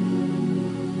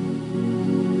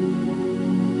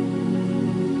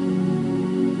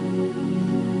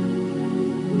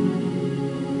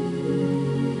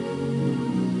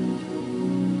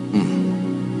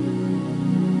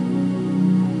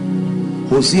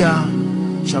 Hosea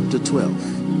chapter 12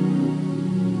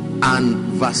 and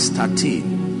verse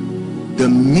 13. The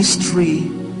mystery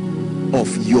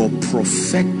of your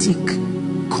prophetic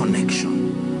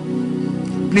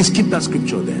connection. Please keep that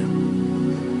scripture there.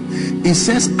 It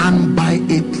says, and by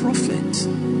a prophet.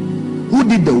 Who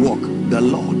did the work? The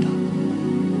Lord.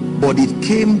 But it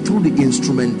came through the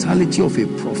instrumentality of a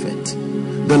prophet.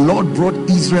 The Lord brought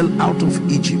Israel out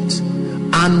of Egypt,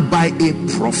 and by a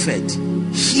prophet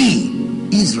he,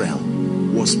 Israel,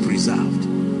 was preserved.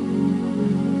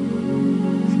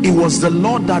 It was the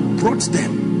Lord that brought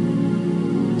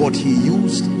them, but he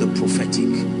used the prophetic.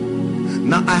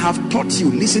 Now I have taught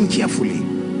you, listen carefully.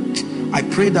 I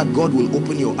pray that God will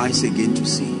open your eyes again to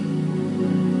see.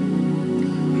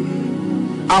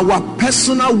 Our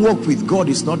personal walk with God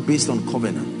is not based on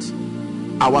covenant.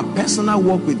 Our personal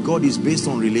walk with God is based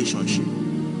on relationship.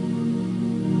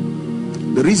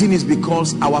 The reason is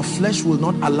because our flesh will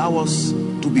not allow us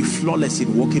to be flawless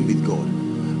in walking with God.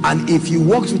 And if he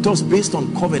walks with us based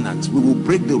on covenant, we will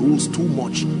break the rules too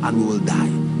much and we will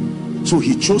die. So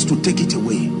he chose to take it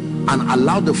away and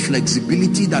allow the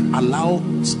flexibility that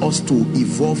allows us to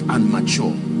evolve and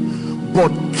mature.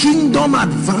 But kingdom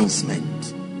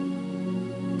advancement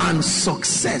and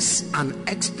success and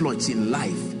exploits in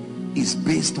life is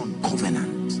based on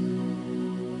covenant.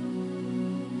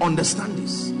 Understand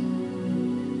this.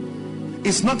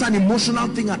 It's not an emotional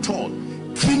thing at all.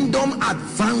 Kingdom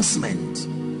advancement,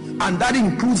 and that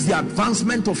includes the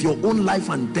advancement of your own life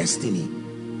and destiny,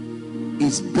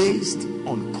 is based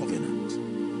on covenant.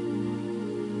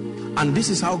 And this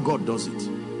is how God does it.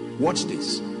 Watch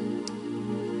this.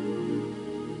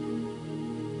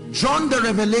 John the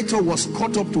Revelator was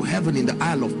caught up to heaven in the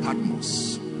Isle of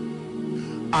Patmos.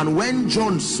 And when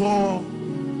John saw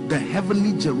the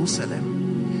heavenly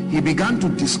Jerusalem, he began to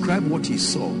describe what he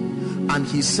saw. And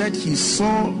he said he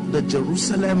saw the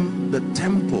Jerusalem, the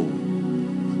temple,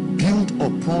 built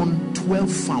upon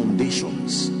 12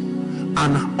 foundations.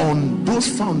 And on those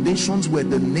foundations were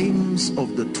the names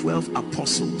of the 12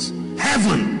 apostles.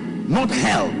 Heaven, not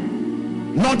hell,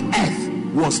 not earth,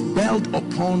 was built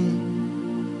upon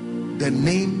the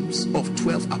names of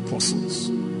 12 apostles.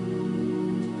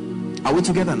 Are we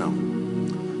together now?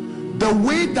 The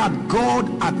way that God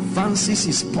advances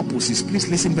his purposes, please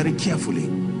listen very carefully,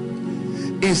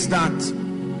 is that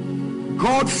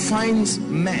God finds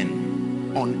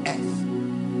men on earth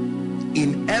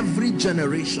in every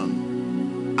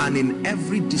generation and in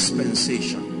every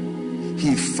dispensation.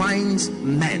 He finds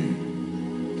men,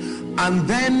 and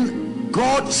then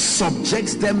God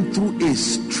subjects them through a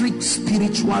strict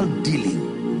spiritual dealing,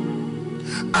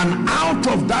 and out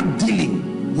of that dealing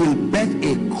will birth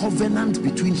a covenant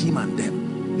between him and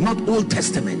them. Not Old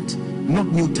Testament, not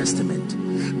New Testament.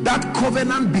 That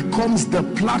covenant becomes the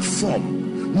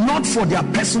platform, not for their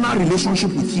personal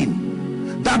relationship with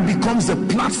him. That becomes the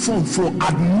platform for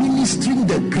administering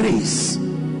the grace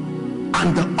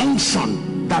and the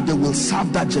unction that they will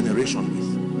serve that generation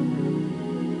with.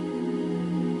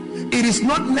 It is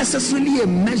not necessarily a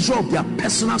measure of their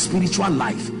personal spiritual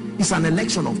life. It's an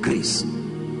election of grace.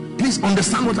 Please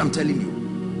understand what I'm telling you.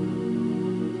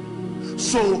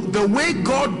 So the way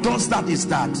God does that is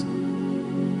that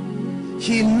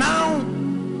he now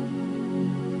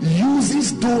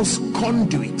uses those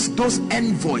conduits, those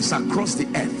envoys across the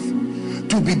earth,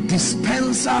 to be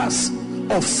dispensers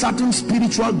of certain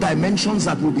spiritual dimensions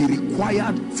that will be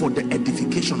required for the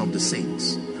edification of the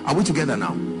saints. Are we together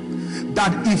now?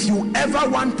 That if you ever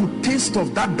want to taste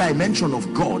of that dimension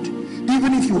of God,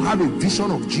 even if you have a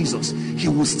vision of Jesus, he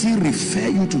will still refer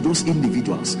you to those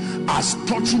individuals as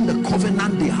touching the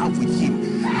covenant they have with him.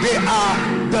 They are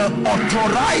the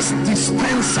authorized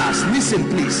dispensers. Listen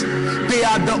please. They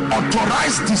are the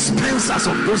authorized dispensers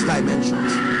of those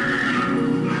dimensions.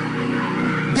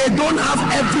 They don't have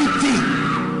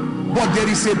everything, but there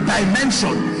is a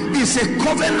dimension. It's a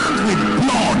covenant with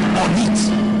blood on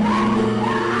it.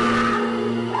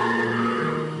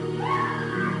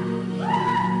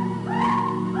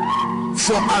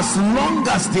 For as long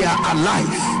as they are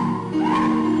alive,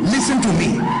 listen to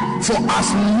me, for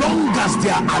as long as they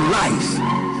are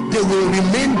alive, they will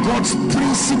remain God's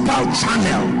principal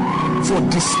channel for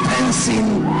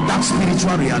dispensing that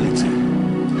spiritual reality.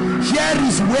 Here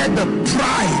is where the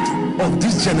pride of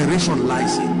this generation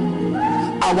lies in.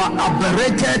 Our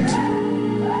aberrated,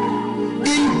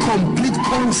 incomplete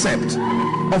concept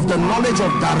of the knowledge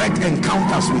of direct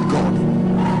encounters with God.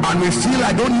 And we feel,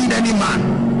 I don't need any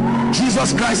man.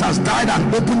 Jesus Christ has died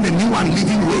and opened a new and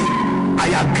living way. I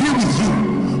agree with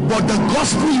you, but the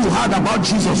gospel you heard about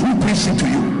Jesus, who preached it to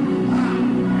you?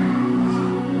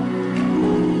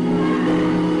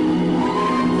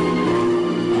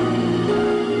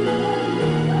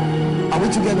 Are we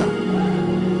together?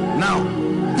 Now,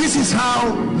 this is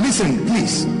how, listen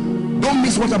please, don't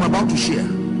miss what I'm about to share.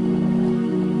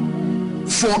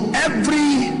 For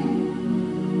every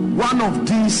one of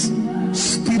these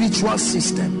spiritual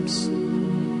systems,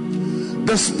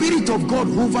 the Spirit of God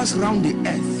hovers around the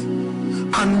earth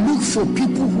and looks for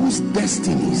people whose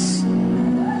destinies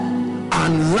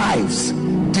and lives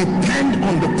depend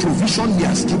on the provision he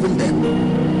has given them,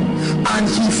 and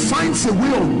he finds a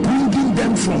way of bringing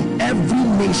them from every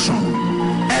nation,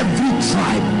 every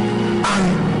tribe,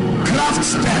 and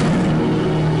crafts them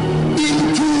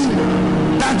into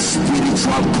that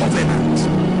spiritual covenant.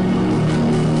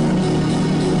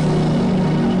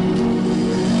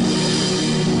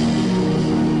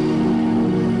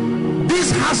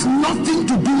 This has nothing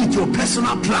to do with your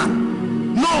personal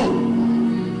plan. No.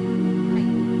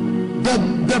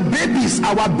 The babies,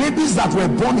 our babies that were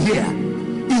born here,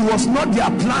 it was not their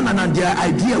plan and their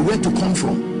idea where to come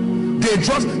from. They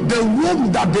just, the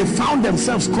womb that they found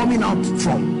themselves coming out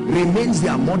from remains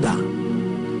their mother.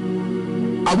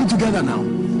 Are we together now?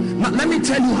 Now let me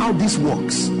tell you how this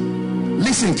works.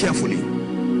 Listen carefully.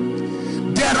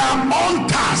 There are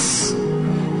altars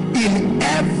in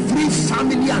every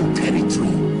family and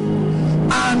territory,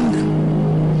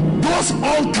 and those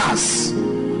altars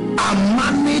are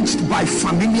managed by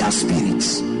familiar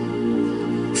spirits.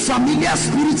 Familiar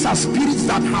spirits are spirits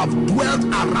that have dwelt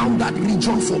around that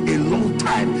region for a long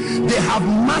time. They have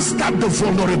mastered the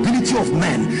vulnerability of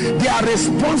men. They are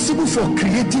responsible for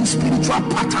creating spiritual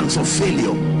patterns of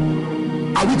failure.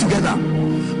 Are we together?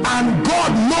 And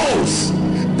God knows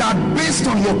that based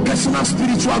on your personal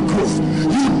spiritual growth,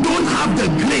 you don't have the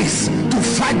grace to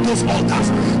fight those altars.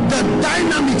 The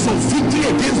dynamics of victory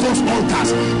against those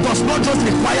altars does not just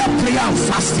require prayer and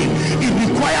fasting. It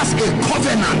requires a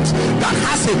covenant that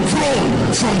has a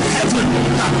throne from heaven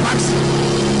that backs it.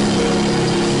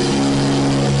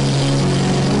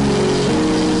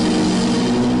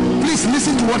 Please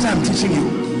listen to what I'm teaching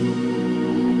you.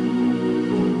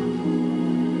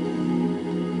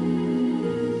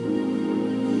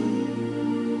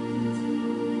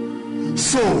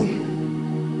 So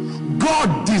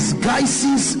God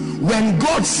disguises, when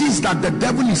God sees that the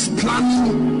devil is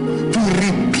planning to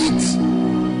repeat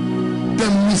the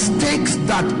mistakes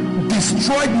that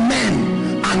destroyed men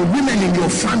and women in your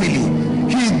family,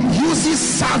 he uses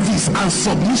service and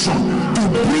submission to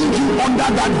bring you under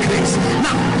that grace.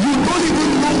 Now you don't even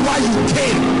know why you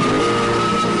came.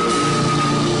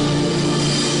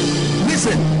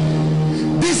 Listen,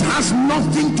 this has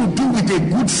nothing to do with a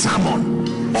good sermon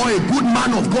or a good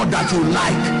man of God that you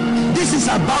like. This is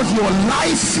about your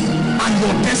life and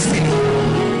your destiny.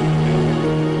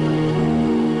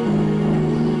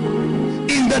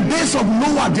 In the days of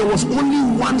Noah, there was only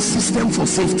one system for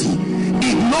safety.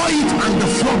 Ignore it and the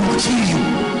flood will kill you.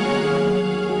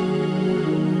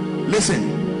 Listen,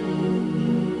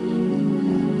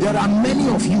 there are many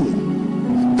of you,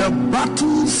 the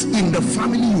battles in the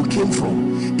family you came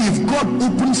from, if God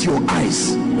opens your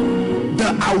eyes, the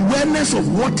awareness of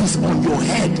what is on your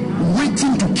head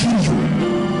waiting to kill you,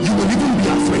 you will even be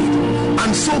afraid.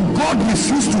 And so God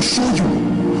refused to show you,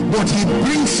 but he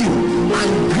brings you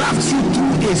and grafts you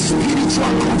through a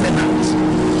spiritual covenant.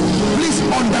 Please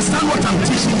understand what I'm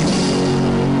teaching you.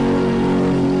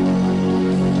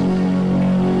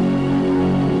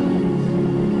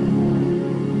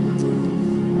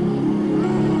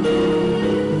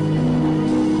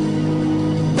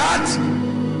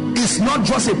 Not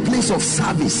just a place of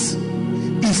service,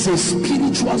 it's a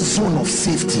spiritual zone of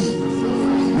safety.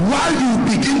 While you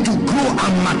begin to grow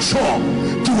and mature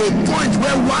to a point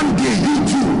where one day you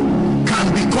too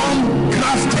can become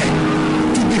grafted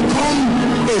to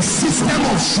become a system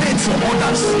of shade for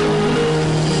others.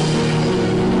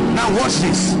 Now watch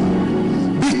this.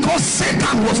 Because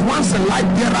Satan was once a light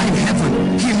bearer in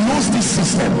heaven, he knows these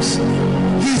systems.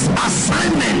 His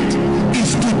assignment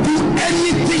is to do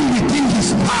anything within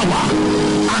his power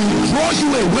and draw you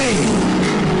away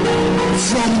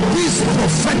from this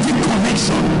prophetic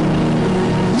connection.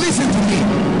 Listen to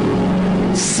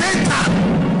me. Satan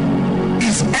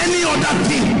is any other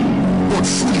thing but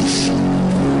foolish.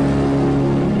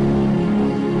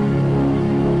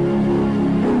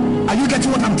 Are you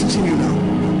getting what I'm teaching you now?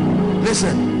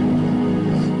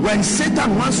 Listen, when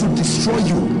Satan wants to destroy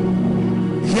you,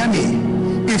 hear me,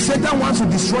 if Satan wants to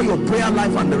destroy your prayer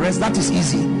life and the rest, that is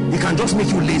easy. He can just make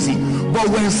you lazy. But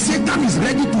when Satan is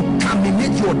ready to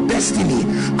terminate your destiny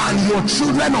and your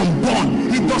children unborn,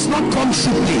 he does not come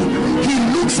cheaply. He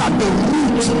looks at the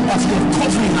root of your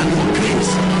covering and your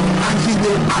grace, and he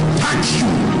will attack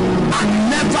you and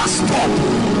never stop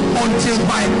until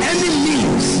by any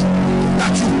means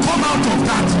that you come out of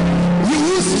that. He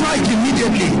will strike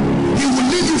immediately. He will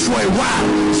leave you for a while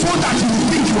so that you will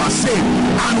think you are saved,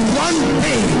 and one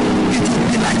day it will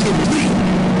be like a dream.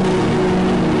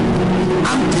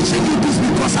 I'm teaching you this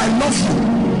because I love you,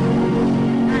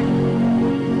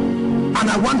 and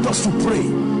I want us to pray.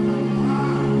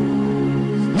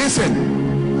 Listen,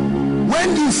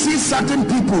 when you see certain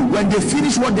people, when they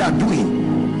finish what they are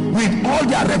doing with all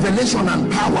their revelation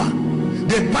and power,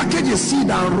 they package a seed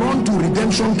and run to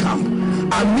redemption camp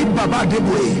and meet Baba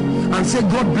Deboe and say,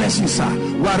 God bless you, sir,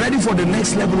 we are ready for the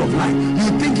next level of life.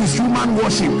 You think it's human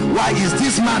worship? Why is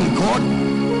this man God?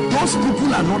 Those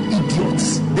people are not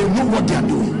idiots. They know what they are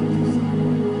doing.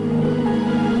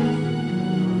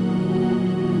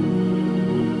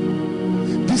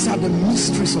 These are the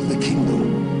mysteries of the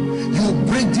kingdom. You will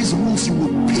break these rules, you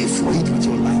will pay for it with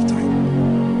your lifetime.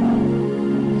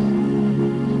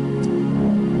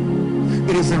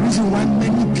 It is the reason why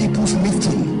many people's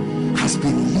lifting has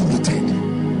been limited.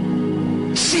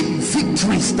 Cheap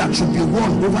victories that should be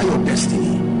won over your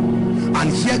destiny.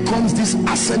 And here comes these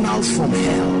arsenals from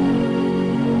hell.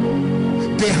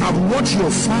 They have watched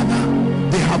your father,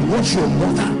 they have watched your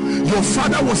mother. Your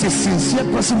father was a sincere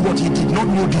person, but he did not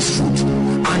know this truth,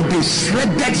 and they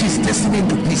shredded his destiny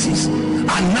into pieces.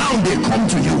 And now they come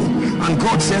to you, and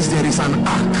God says there is an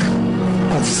ark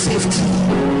of safety.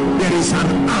 There is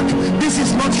an ark. This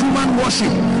is not human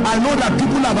worship. I know that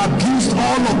people have abused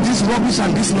all of this rubbish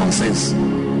and this nonsense.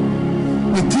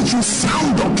 We teach you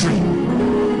sound doctrine.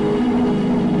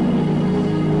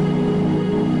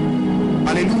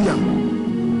 Hallelujah.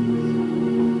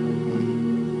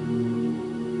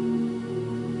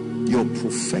 Your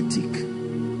prophetic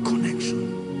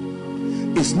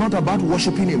connection. It's not about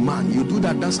worshiping a man. You do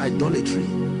that, that's idolatry.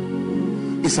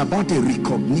 It's about a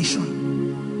recognition.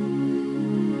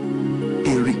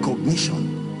 A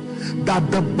recognition that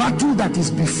the battle that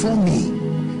is before me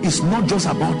is not just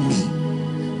about me.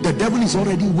 The devil is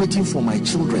already waiting for my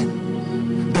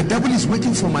children. The devil is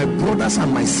waiting for my brothers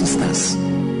and my sisters.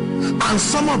 And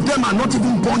some of them are not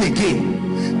even born again.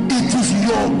 It is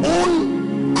your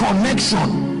own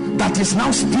connection that is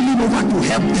now spilling over to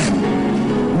help them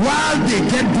while they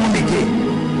get born again.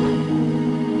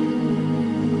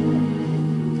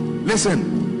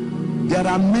 Listen, there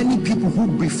are many people who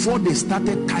before they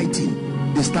started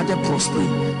tithing, they started prospering.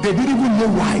 They didn't even know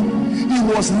why. It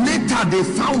was later they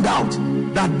found out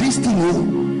that this thing,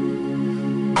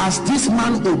 as this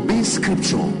man obeys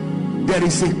scripture, there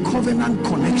is a covenant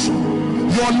connection.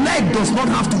 Your leg does not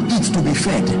have to eat to be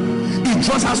fed. It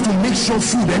just has to make sure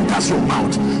food enters your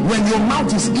mouth. When your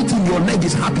mouth is eating, your leg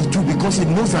is happy too, because it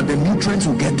knows that the nutrients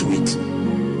will get to it.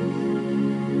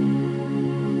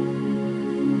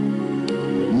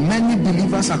 Many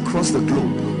believers across the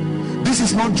globe, this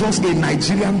is not just a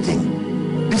Nigerian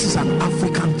thing, this is an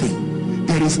African thing.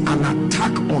 There is an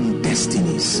attack on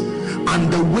destinies,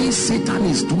 and the way Satan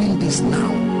is doing this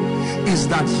now is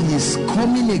that he is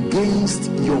coming against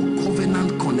your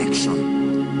covenant connection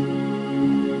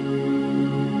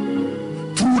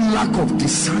through lack of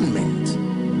discernment,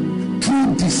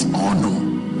 through dishonor,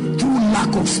 through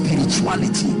lack of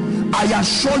spirituality. I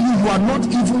assure you, you are not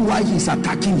even why he's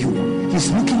attacking you.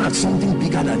 He's looking at something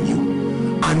bigger than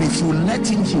you, and if you let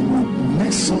him, he will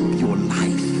mess up your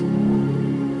life.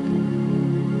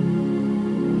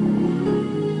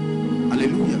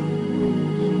 Hallelujah.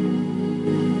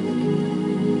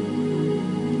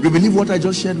 You believe what I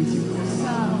just shared with you?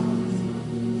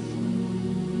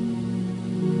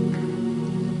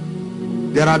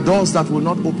 There are doors that will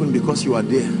not open because you are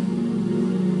there.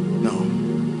 No.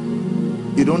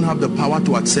 You don't have the power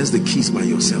to access the keys by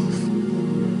yourself.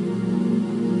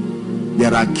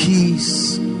 There are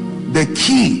keys. The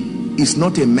key is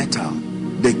not a metal.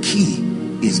 The key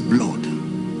is blood.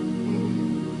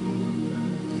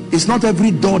 It's not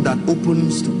every door that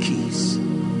opens to keys.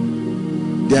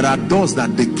 There are doors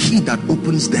that the key that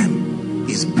opens them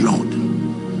is blood.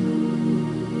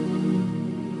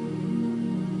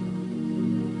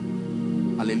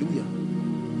 Hallelujah.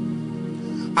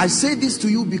 I say this to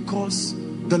you because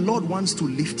the Lord wants to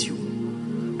lift you,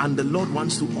 and the Lord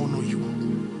wants to honor you.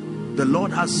 The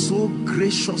Lord has so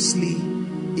graciously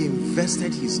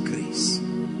invested his grace,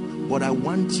 but I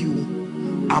want you,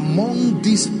 among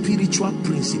these spiritual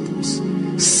principles,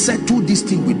 settle this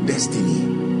thing with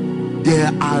destiny.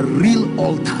 There are real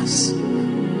altars.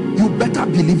 You better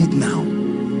believe it now.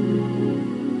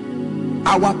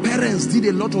 Our parents did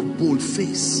a lot of bold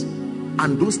face,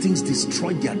 and those things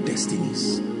destroyed their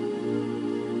destinies.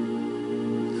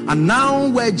 And now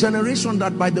we're a generation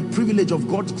that by the privilege of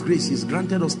God's grace is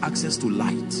granted us access to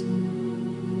light.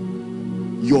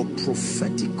 Your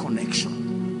prophetic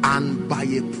connection, and by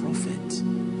a prophet.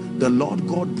 the Lord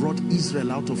God brought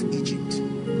Israel out of Egypt.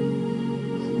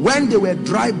 When they were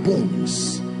dry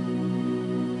bones,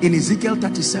 in Ezekiel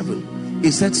 37, he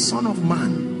said, son of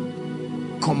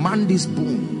man, command these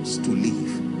bones to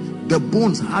live. The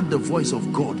bones heard the voice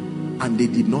of God and they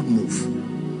did not move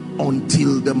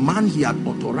until the man he had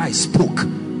authorized spoke.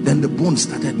 Then the bones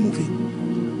started moving.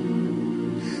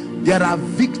 There are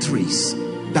victories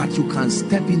that you can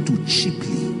step into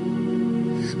cheaply.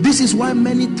 This is why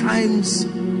many times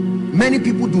many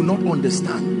people do not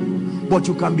understand, but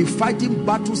you can be fighting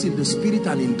battles in the spirit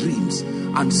and in dreams,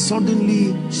 and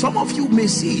suddenly some of you may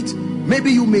see it.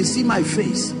 Maybe you may see my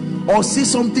face or see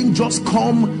something just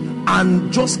come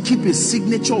and just keep a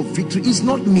signature of victory. It's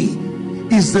not me,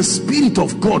 it's the Spirit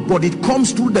of God, but it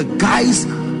comes through the guise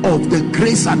of the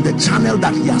grace and the channel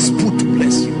that he has put to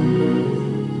bless you.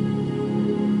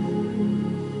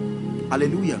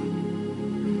 Hallelujah.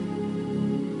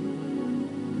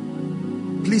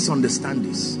 Please understand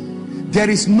this. There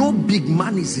is no big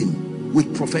manism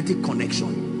with prophetic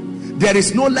connection. There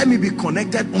is no let me be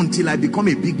connected until I become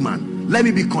a big man. Let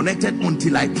me be connected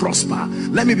until I prosper.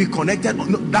 Let me be connected. No,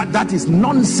 that is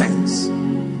nonsense.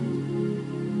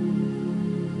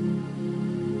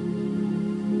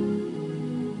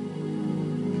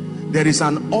 There is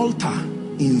an altar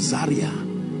in Zaria.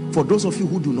 For those of you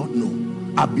who do not know,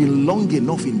 I've been long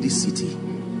enough in this city.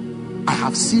 I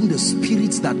have seen the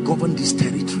spirits that govern this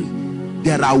territory.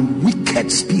 There are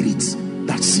wicked spirits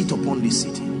that sit upon this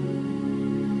city.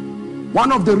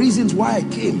 One of the reasons why I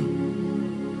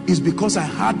came is because I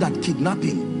heard that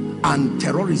kidnapping and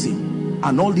terrorism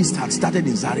and all this had started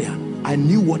in Zaria. I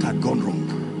knew what had gone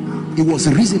wrong. It was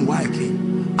the reason why I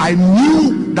came. I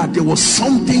knew that there was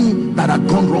something that had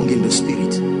gone wrong in the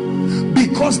spirit.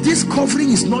 Because this covering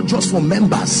is not just for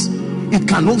members, it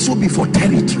can also be for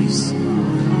territories.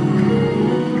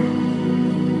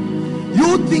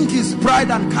 You think it's pride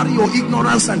and carry your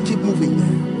ignorance and keep moving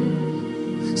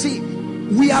there. See,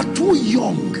 we are too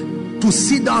young to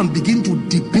sit down and begin to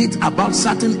debate about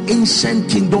certain ancient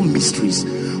kingdom mysteries.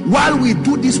 While we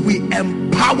do this, we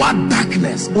empower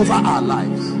darkness over our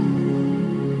lives.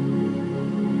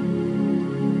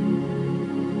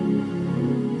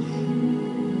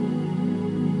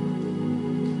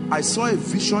 I saw a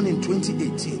vision in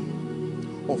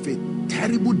 2018 of a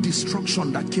terrible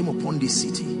destruction that came upon this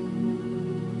city.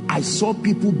 I saw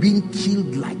people being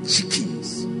killed like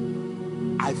chickens.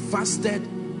 I fasted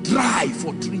dry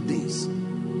for 3 days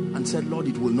and said, Lord,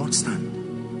 it will not stand.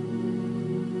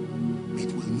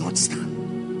 It will not stand.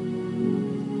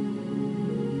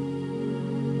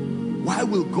 Why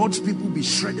will God's people be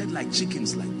shredded like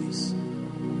chickens like this?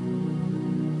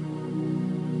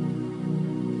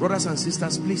 Brothers and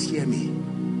sisters, please hear me.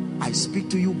 I speak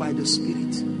to you by the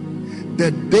Spirit.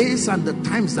 The days and the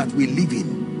times that we live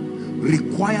in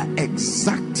require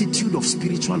exactitude of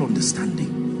spiritual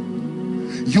understanding.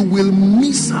 You will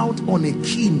miss out on a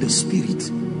key in the spirit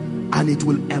and it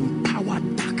will empower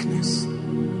darkness.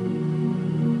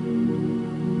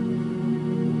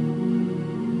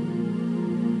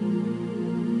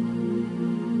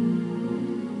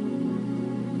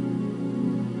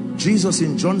 Jesus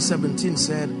in John 17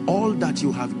 said, all that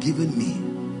you have given me,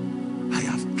 I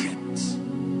have kept,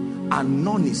 and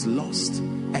none is lost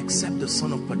except the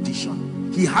son of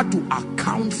perdition. He had to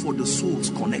account for the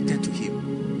souls connected to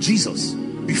him. Jesus,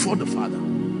 before the Father.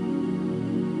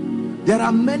 There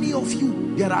are many of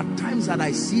you, there are times that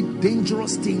I see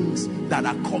dangerous things that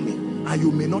are coming and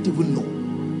you may not even know.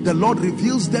 The Lord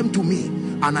reveals them to me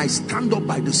and I stand up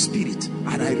by the Spirit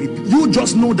and I repeat. You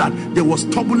just know that there was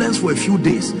turbulence for a few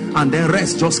days and then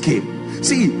rest just came.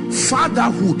 See,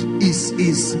 fatherhood is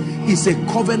a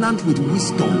covenant with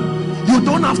wisdom. You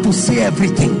don't have to say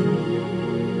everything.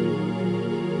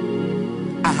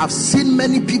 I have seen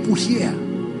many people here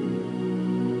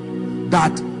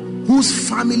that whose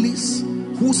families,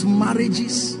 whose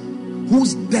marriages,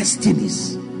 whose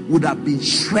destinies would have been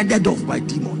shredded off by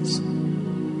demons.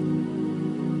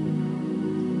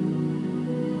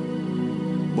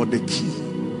 But the key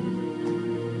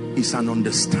is an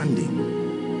understanding.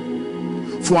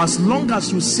 For as long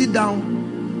as you sit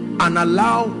down and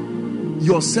allow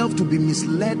yourself to be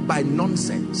misled by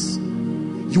nonsense,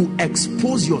 you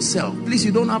expose yourself. Please,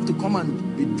 you don't have to come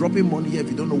and be dropping money here if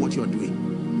you don't know what you're doing.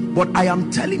 But I am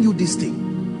telling you this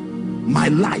thing, my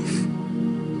life.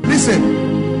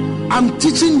 Listen, I'm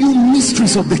teaching you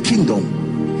mysteries of the kingdom.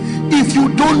 If you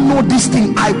don't know this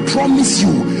thing, I promise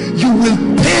you, you will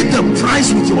pay the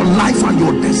price with your life and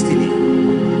your destiny.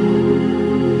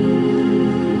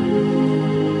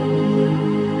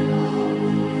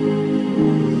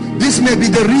 This may be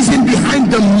the reason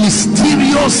behind the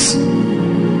mysterious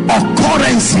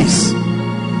occurrences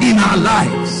in our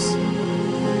lives.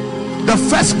 The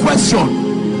first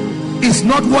question is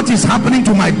not what is happening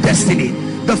to my destiny.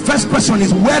 The first question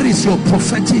is, where is your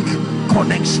prophetic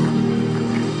connection?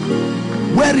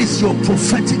 Where is your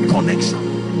prophetic connection?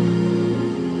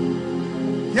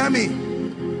 Hear me.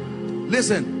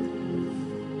 Listen.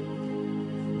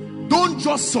 Don't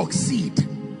just succeed.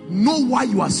 Know why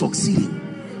you are succeeding.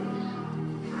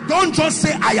 Don't just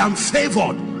say I am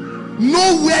favored.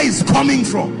 Know where it's coming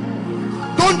from.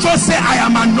 Don't just say I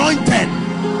am anointed.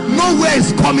 Know where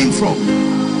it's coming from.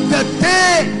 The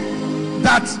day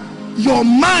that your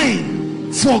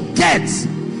mind forgets,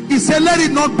 he said, let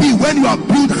it not be when you have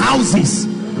built houses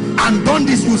and done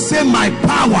this, you say my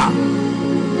power.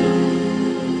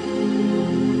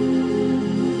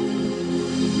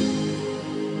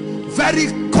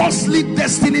 Very costly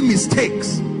destiny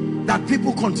mistakes that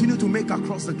people continue to make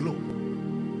across the globe,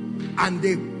 and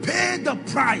they pay the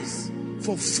price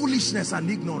for foolishness and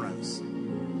ignorance.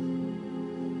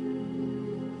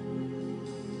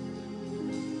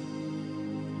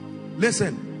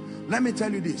 Listen, let me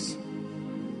tell you this.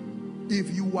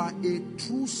 If you are a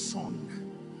true son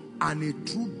and a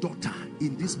true daughter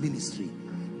in this ministry,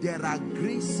 there are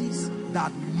graces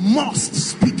that must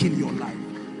speak in your life.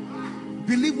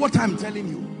 Believe what I'm telling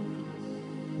you.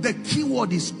 The key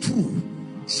word is true,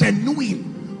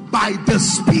 genuine, by the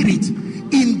Spirit,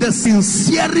 in the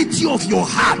sincerity of your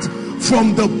heart,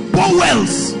 from the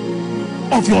bowels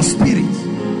of your spirit.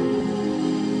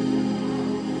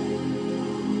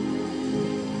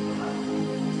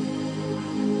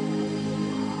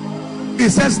 It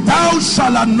says, thou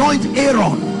shalt anoint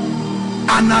Aaron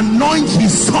and anoint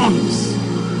his sons,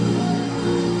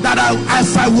 that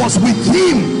as I was with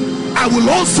him, I will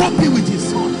also be with his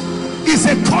sons. It's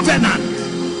a covenant.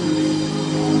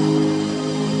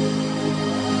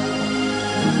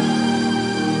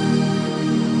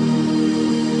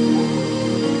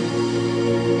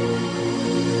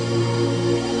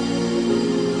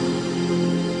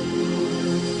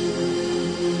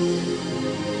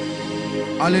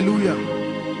 Hallelujah.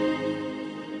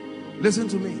 Listen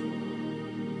to me.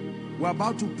 We're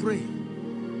about to pray.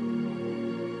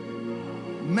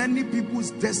 Many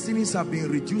people's destinies have been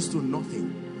reduced to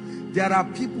nothing. There are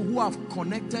people who have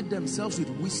connected themselves with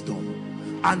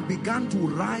wisdom and began to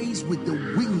rise with the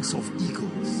wings of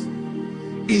eagles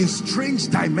in strange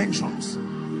dimensions.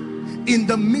 In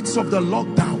the midst of the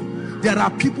lockdown, there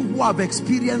are people who have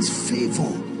experienced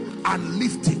favor and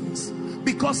liftings,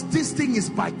 because this thing is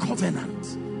by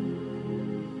covenant.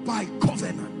 By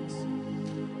covenant.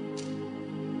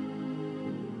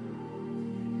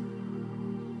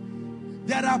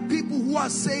 There are people who are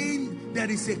saying there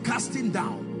is a casting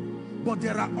down, but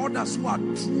there are others who are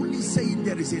truly saying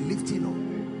there is a lifting up.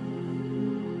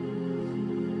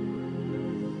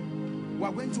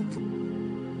 We're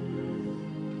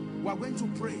going to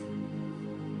pray,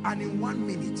 and in 1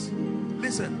 minute,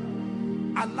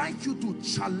 listen, I'd like you to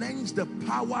challenge the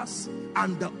powers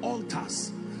and the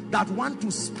altars that want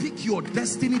to speak your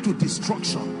destiny to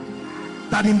destruction,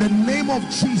 that in the name of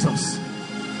Jesus,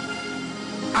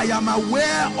 I am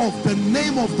aware of the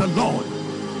name of the Lord,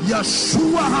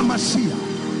 Yeshua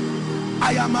HaMashiach.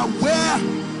 I am aware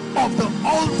of the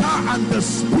altar and the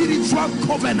spiritual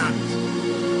covenant,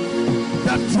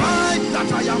 the tribe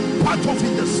that I am part of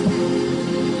in the spirit.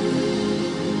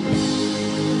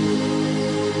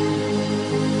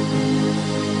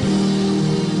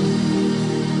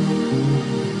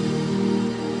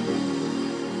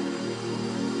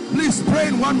 Please pray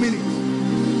in 1 minute.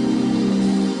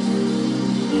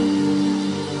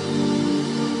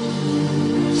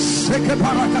 Sheke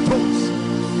parakatos,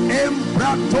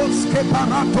 embratos ke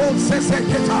paratos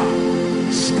seseketa,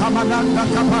 shkamananda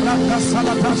kaparanda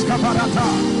salatas kaparata,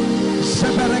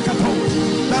 sheberekatos.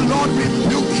 The Lord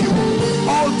rebuke you,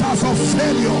 altars of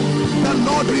failure. The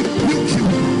Lord rebuke you,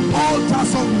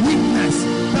 altars of weakness.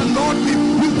 The Lord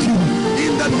rebuke you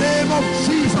in the name of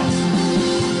Jesus.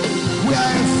 We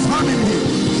are a family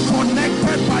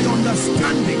connected by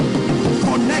understanding,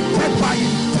 connected by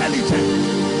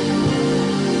intelligence.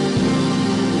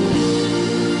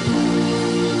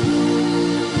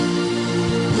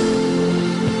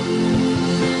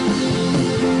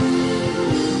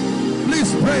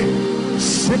 Please pray.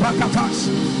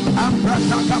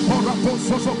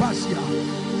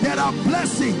 There are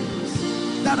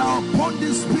blessings that are upon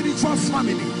this spiritual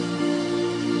family.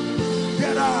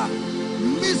 There are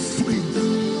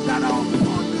mysteries that are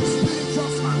upon the spiritual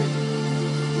family.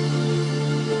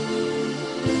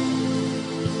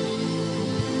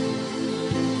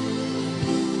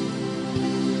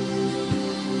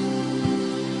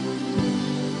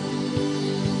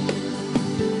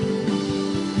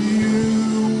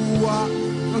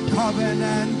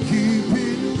 covenant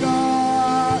keeping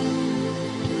God.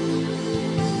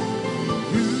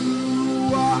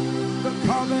 You are the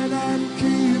covenant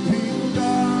keeping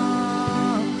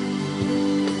God.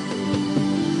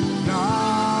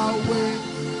 Yahweh,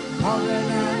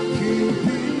 covenant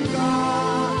keeping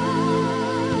God.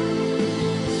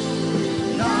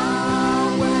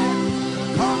 Yahweh,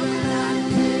 covenant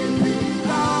keeping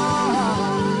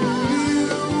God.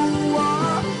 You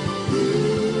are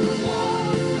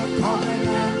the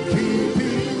covenant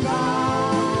keeping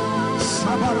God.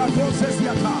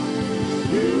 Shabaratosesiata.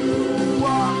 You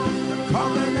are the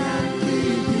covenant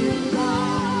keeping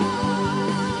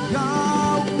God.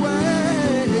 Yahweh.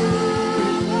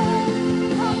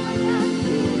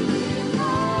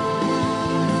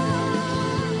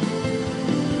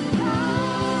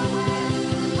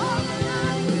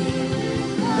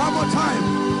 One more time.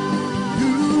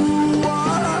 You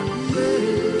are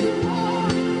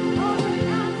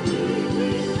covenant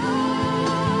keeping God.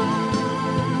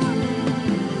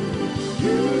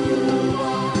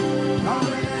 Yahweh,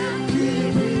 covenant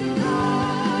keeping God.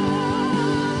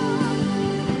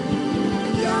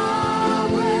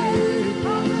 Yahweh,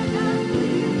 covenant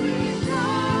keeping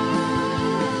God.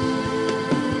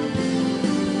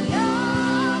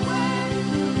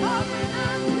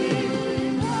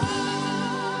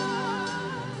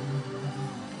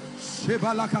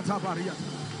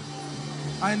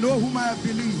 I know whom I have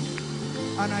believed,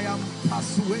 and I am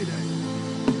persuaded.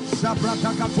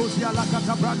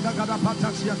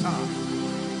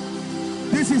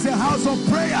 This is a house of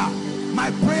prayer.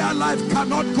 My prayer life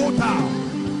cannot go down.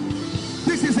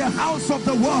 This is a house of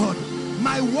the word.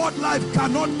 My word life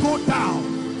cannot go down.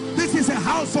 This is a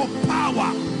house of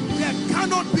power. There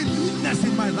cannot be weakness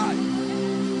in my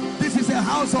life. This is a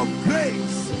house of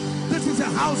grace. This is a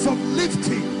house of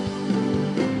lifting.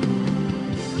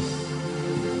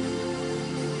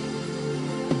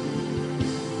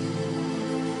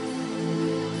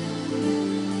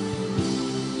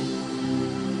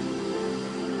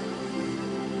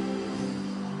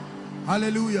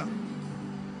 Hallelujah.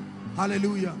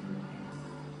 Hallelujah.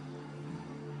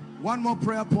 One more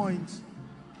prayer point,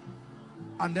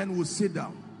 and then we'll sit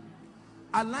down.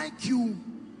 I'd like you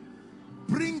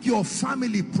bring your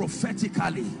family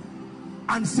prophetically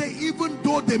and say, even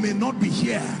though they may not be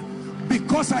here,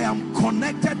 because I am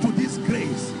connected to this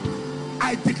grace,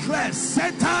 I declare,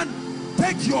 Satan,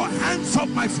 take your hands off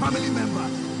my family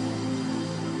members.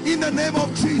 In the name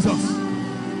of Jesus.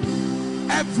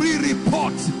 Every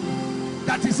report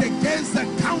that is against the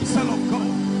counsel of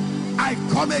God, I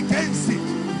come against it.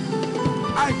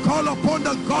 I call upon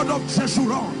the God of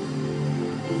Jeshurun.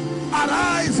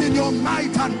 Arise in your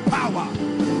might and power.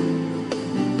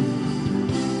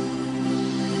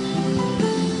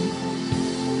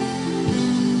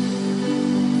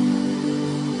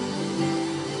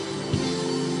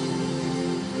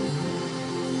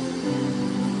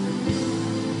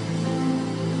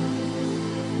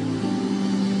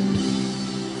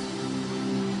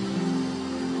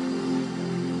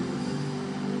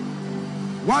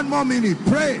 One more minute,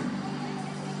 pray.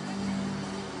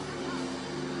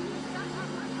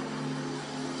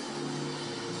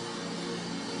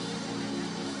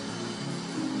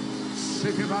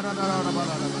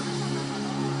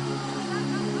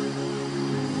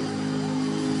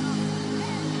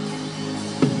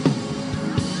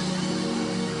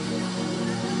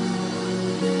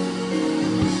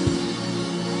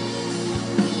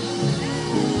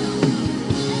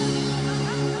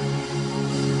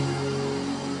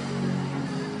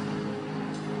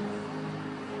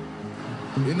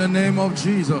 In the name of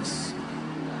Jesus.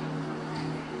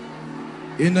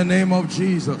 In the name of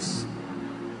Jesus.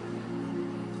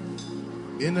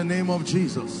 In the name of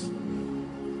Jesus.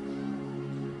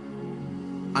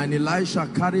 And Elisha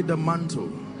carried the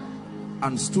mantle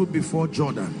and stood before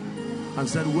Jordan and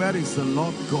said, where is the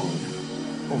Lord God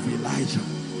of Elijah?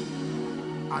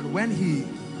 And when he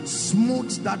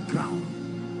smote that ground,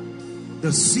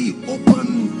 the sea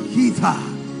opened hither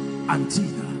and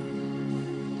thither.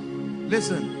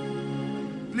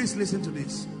 Listen, please listen to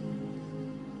this.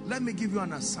 Let me give you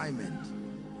an assignment.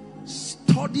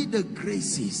 Study the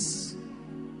graces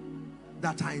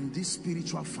that are in this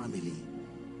spiritual family.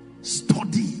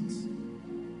 Study it.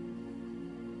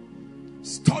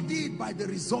 Study it by the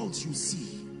results you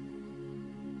see.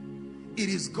 It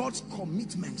is God's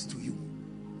commitment to you.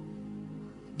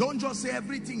 Don't just say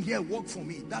everything here work for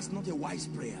me. That's not a wise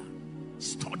prayer.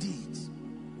 Study it.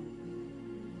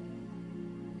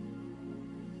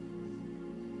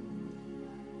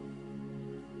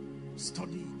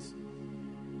 Study it.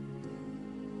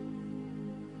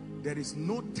 There is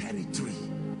no territory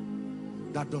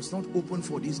that does not open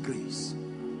for this grace?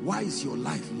 Why is your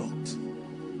life locked?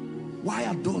 Why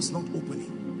are doors not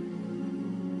opening?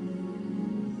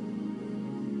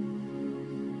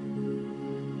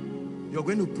 You're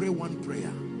going to pray one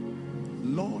prayer.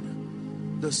 Lord,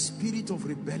 the spirit of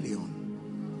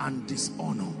rebellion and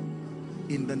dishonor,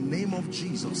 in the name of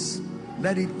Jesus,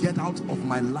 let it get out of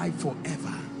my life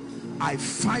forever. I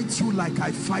fight you like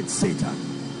I fight Satan.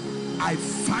 I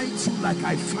fight you like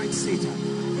I fight Satan.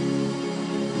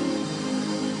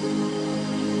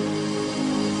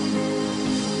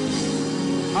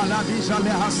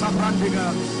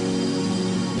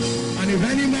 And if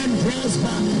any man draws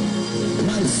back,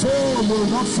 my soul will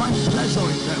not find pleasure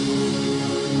in them.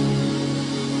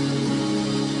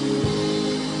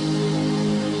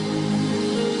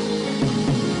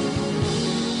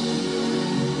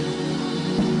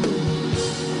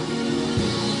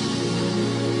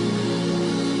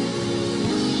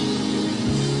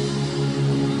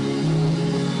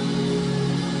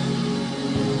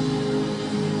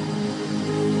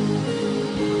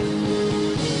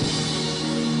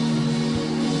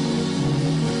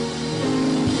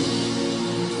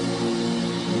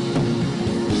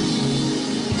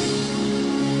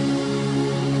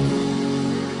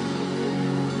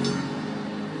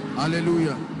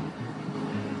 Hallelujah.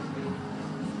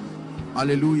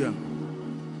 Hallelujah.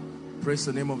 Praise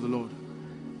the name of the Lord.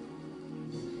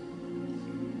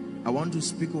 I want to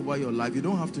speak over your life. You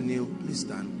don't have to kneel. Please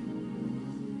stand.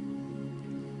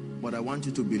 But I want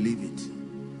you to believe it.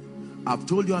 I've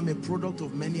told you I'm a product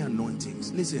of many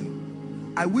anointings.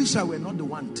 Listen, I wish I were not the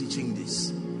one teaching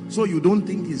this, so you don't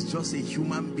think it's just a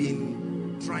human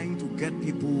being trying to get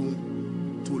people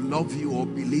to love you or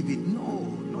believe it. No,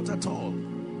 not at all.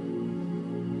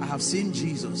 I have seen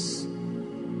Jesus.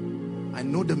 I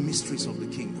know the mysteries of the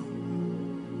kingdom.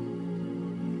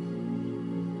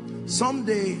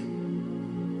 Someday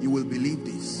you will believe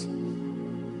this.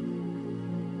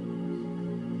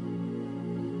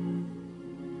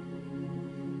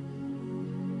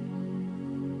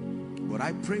 But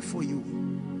I pray for you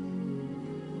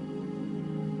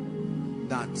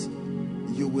that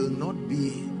you will not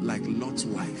be like Lot's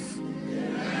wife.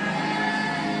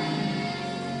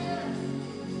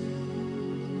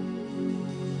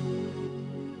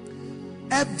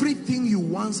 Everything you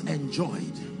once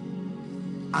enjoyed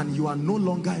and you are no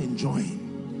longer enjoying,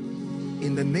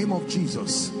 in the name of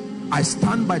Jesus, I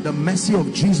stand by the mercy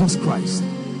of Jesus Christ,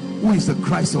 who is the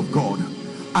Christ of God.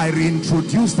 I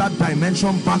reintroduce that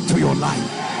dimension back to your life.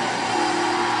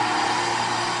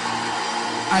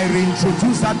 I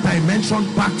reintroduce that dimension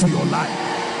back to your life.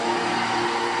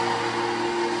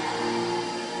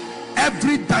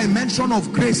 Every dimension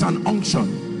of grace and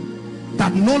unction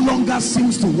that no longer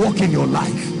seems to work in your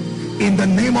life, in the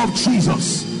name of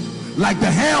Jesus, like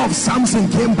the hair of Samson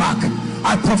came back,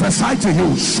 I prophesy to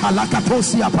you,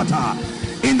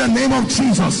 in the name of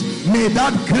Jesus, may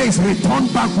that grace return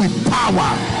back with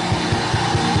power.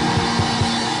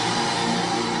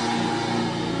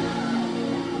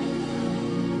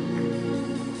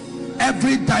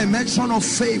 Every dimension of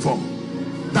favor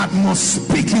that must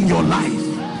speak in your life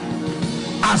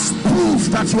as proof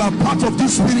that you are part of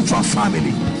this spiritual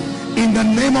family, in the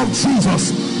name of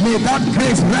Jesus, may that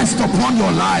grace rest upon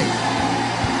your life.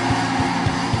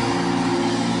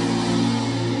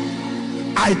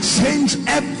 I change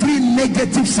every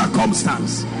negative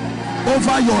circumstance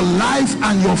over your life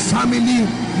and your family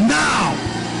now.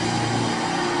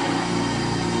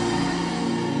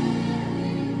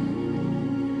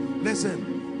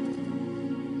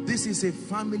 Listen, this is a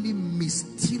family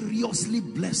mysteriously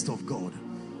blessed of God.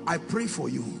 I pray for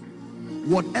you.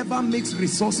 Whatever makes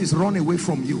resources run away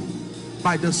from you,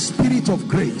 by the Spirit of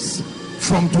grace,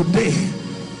 from today,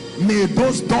 may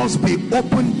those doors be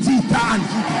open, theta and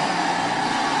hidden.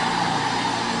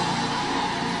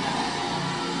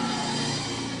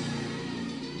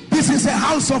 This is a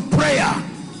house of prayer.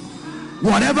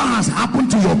 Whatever has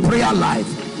happened to your prayer life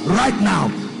right now,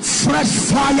 fresh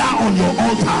fire on your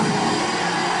altar.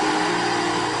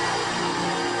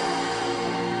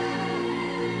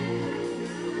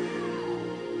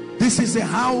 This is a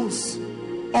house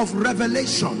of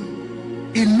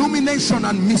revelation, illumination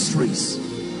and mysteries.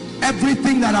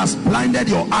 Everything that has blinded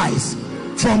your eyes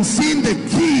from seeing the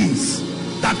keys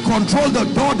that control the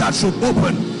door that should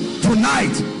open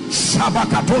tonight,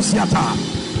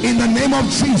 in the name of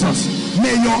Jesus,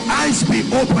 may your eyes be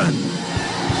open.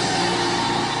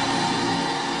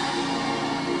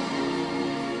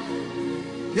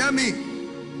 Hear me.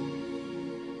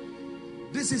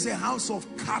 This is a house of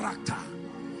character.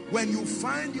 When you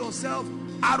find yourself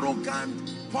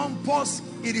arrogant, pompous,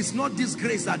 it is not this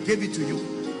grace that gave it to you.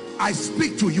 I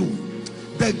speak to you.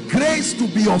 the grace to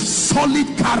be of solid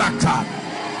character.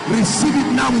 Receive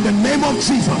it now in the name of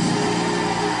Jesus.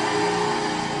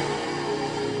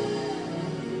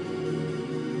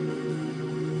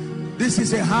 This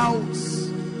is a house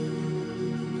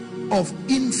of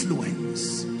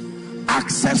influence,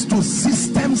 access to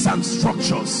systems and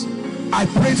structures. I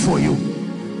pray for you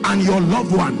and your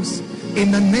loved ones. In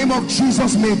the name of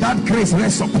Jesus, may that grace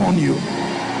rest upon you.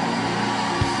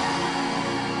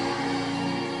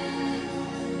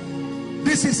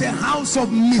 This is a house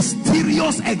of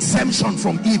mysterious exemption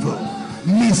from evil.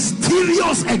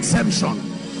 Mysterious exemption.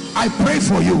 I pray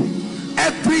for you.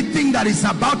 Everything that is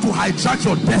about to hijack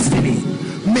your destiny,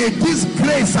 may this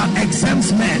grace that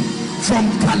exempts men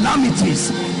from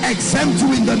calamities exempt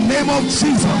you in the name of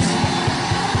Jesus.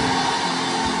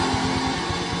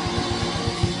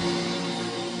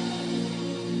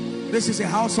 This is a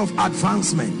house of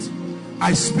advancement.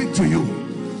 I speak to you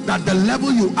that the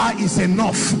level you are is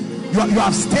enough. You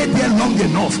have stayed there long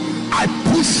enough. I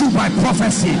push you by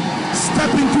prophecy.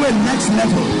 Step into a next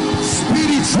level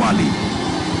spiritually,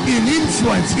 in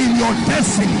influence, in your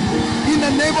destiny, in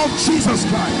the name of Jesus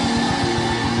Christ.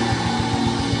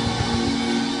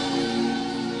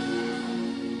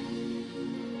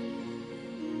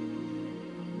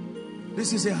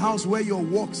 This is a house where your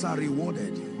works are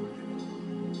rewarded.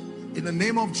 In the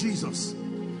name of Jesus.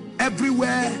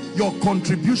 Everywhere your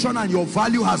contribution and your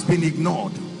value has been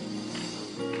ignored,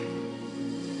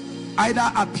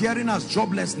 either appearing as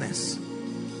joblessness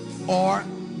or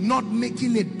not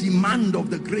making a demand of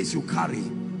the grace you carry,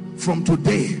 from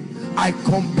today I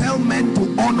compel men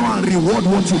to honor and reward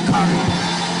what you carry.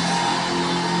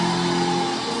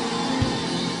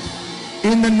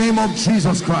 In the name of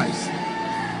Jesus Christ.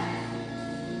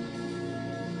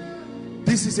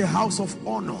 This is a house of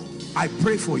honor. I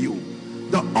pray for you.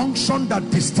 The unction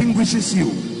that distinguishes you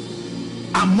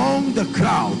among the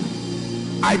crowd,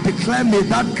 I declare, may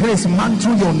that grace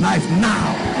mantle your life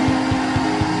now.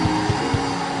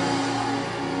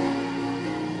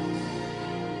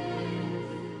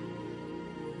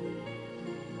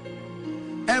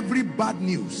 Every bad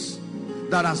news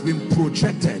that has been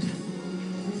projected,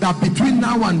 that between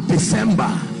now and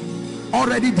December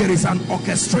already there is an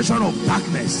orchestration of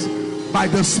darkness, by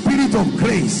the Spirit of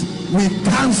grace we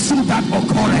cancel that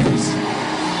occurrence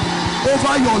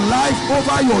over your life,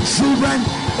 over your children,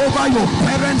 over your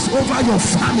parents, over your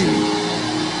family.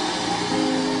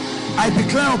 I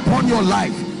declare upon your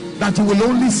life that you will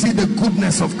only see the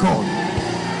goodness of God.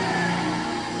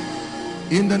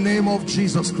 In the name of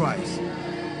Jesus Christ.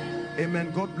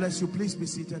 Amen. God bless you. Please be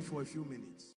seated for a few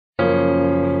minutes.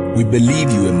 We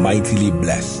believe you are mightily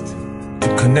blessed. To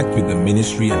connect with the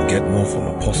ministry and get more from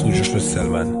Apostle Joshua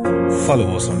Selman,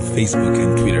 follow us on Facebook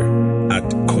and Twitter at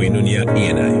Koinonia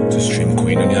ANI. To stream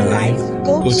Koinonia live,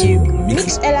 go to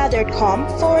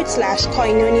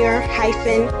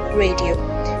mixella.com/Koinonia-radio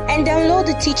and download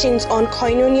the teachings on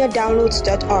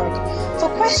koinoniadownloads.org. For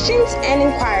questions and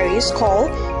inquiries, call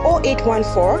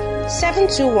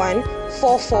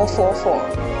 0814-721-4444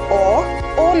 or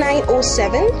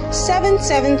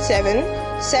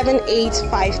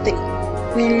 0907-777-7853.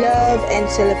 We love and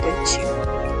celebrate you.